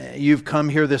 you've come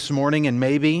here this morning and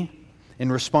maybe in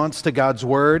response to God's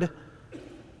word,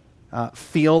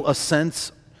 feel a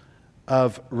sense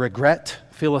of regret,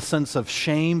 feel a sense of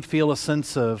shame, feel a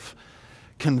sense of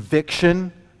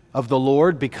conviction of the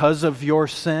Lord because of your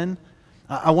sin.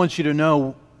 I want you to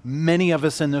know many of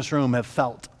us in this room have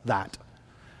felt that.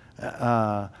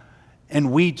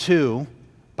 And we too,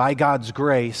 by God's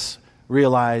grace,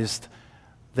 realized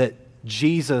that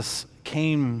Jesus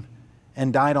came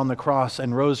and died on the cross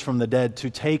and rose from the dead to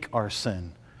take our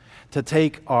sin, to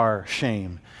take our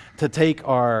shame, to take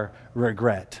our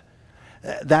regret.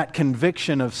 That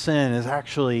conviction of sin is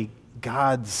actually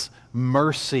God's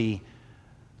mercy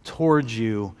towards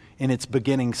you in its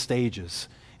beginning stages,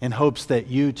 in hopes that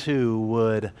you too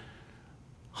would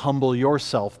humble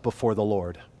yourself before the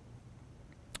Lord,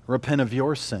 repent of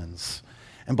your sins,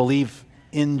 and believe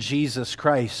in Jesus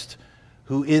Christ,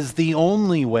 who is the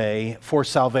only way for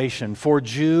salvation, for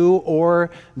Jew or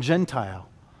Gentile.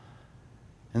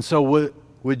 And so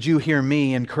would you hear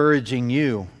me encouraging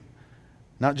you,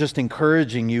 not just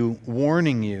encouraging you,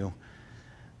 warning you,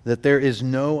 that there is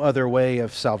no other way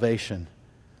of salvation,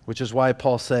 which is why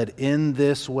Paul said, in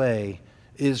this way,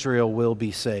 Israel will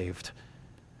be saved.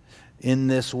 In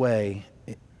this way,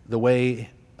 the way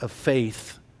of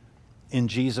faith in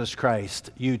Jesus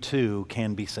Christ, you too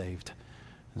can be saved.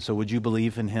 And so would you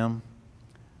believe in him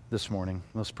this morning?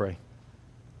 Let's pray.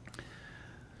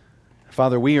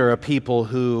 Father, we are a people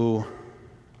who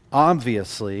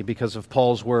obviously, because of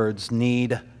Paul's words,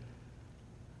 need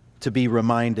to be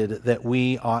reminded that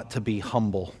we ought to be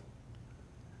humble.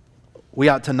 We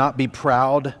ought to not be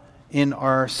proud in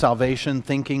our salvation,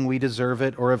 thinking we deserve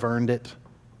it or have earned it,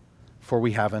 for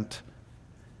we haven't.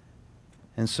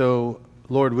 And so,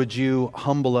 Lord, would you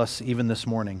humble us even this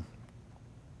morning?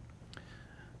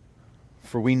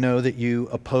 For we know that you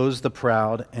oppose the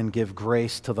proud and give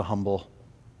grace to the humble.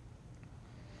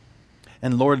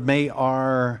 And Lord, may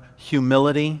our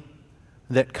humility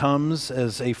that comes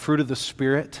as a fruit of the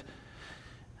Spirit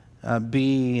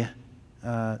be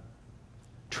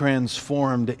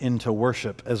transformed into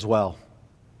worship as well.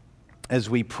 As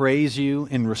we praise you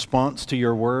in response to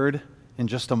your word in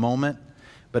just a moment,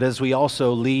 but as we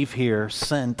also leave here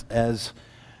sent as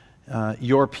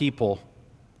your people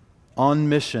on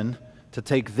mission to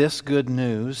take this good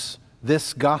news,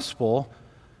 this gospel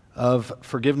of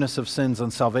forgiveness of sins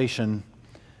and salvation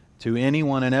to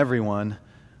anyone and everyone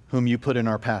whom you put in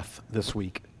our path this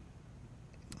week.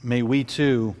 May we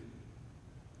too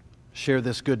share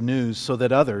this good news so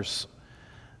that others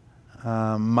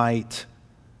might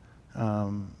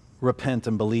repent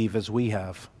and believe as we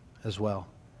have as well.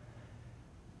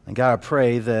 And God, I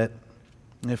pray that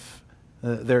if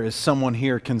there is someone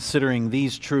here considering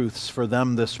these truths for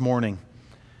them this morning,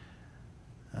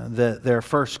 that their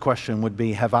first question would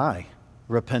be, have I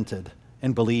repented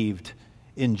and believed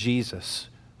in Jesus,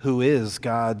 who is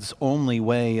God's only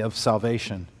way of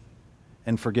salvation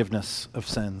and forgiveness of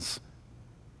sins?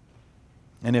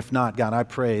 And if not, God, I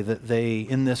pray that they,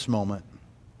 in this moment,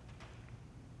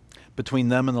 between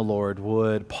them and the Lord,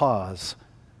 would pause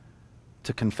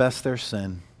to confess their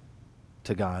sin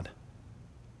to God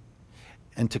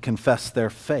and to confess their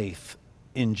faith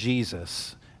in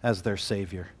Jesus as their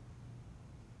Savior.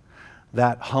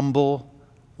 That humble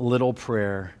little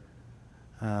prayer,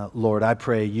 Lord, I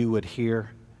pray you would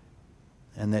hear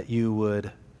and that you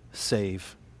would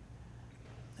save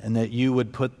and that you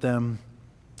would put them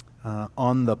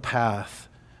on the path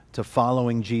to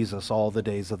following Jesus all the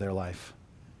days of their life.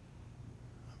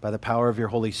 By the power of your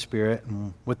Holy Spirit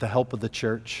and with the help of the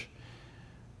church,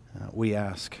 we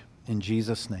ask in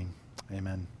Jesus' name,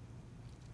 amen.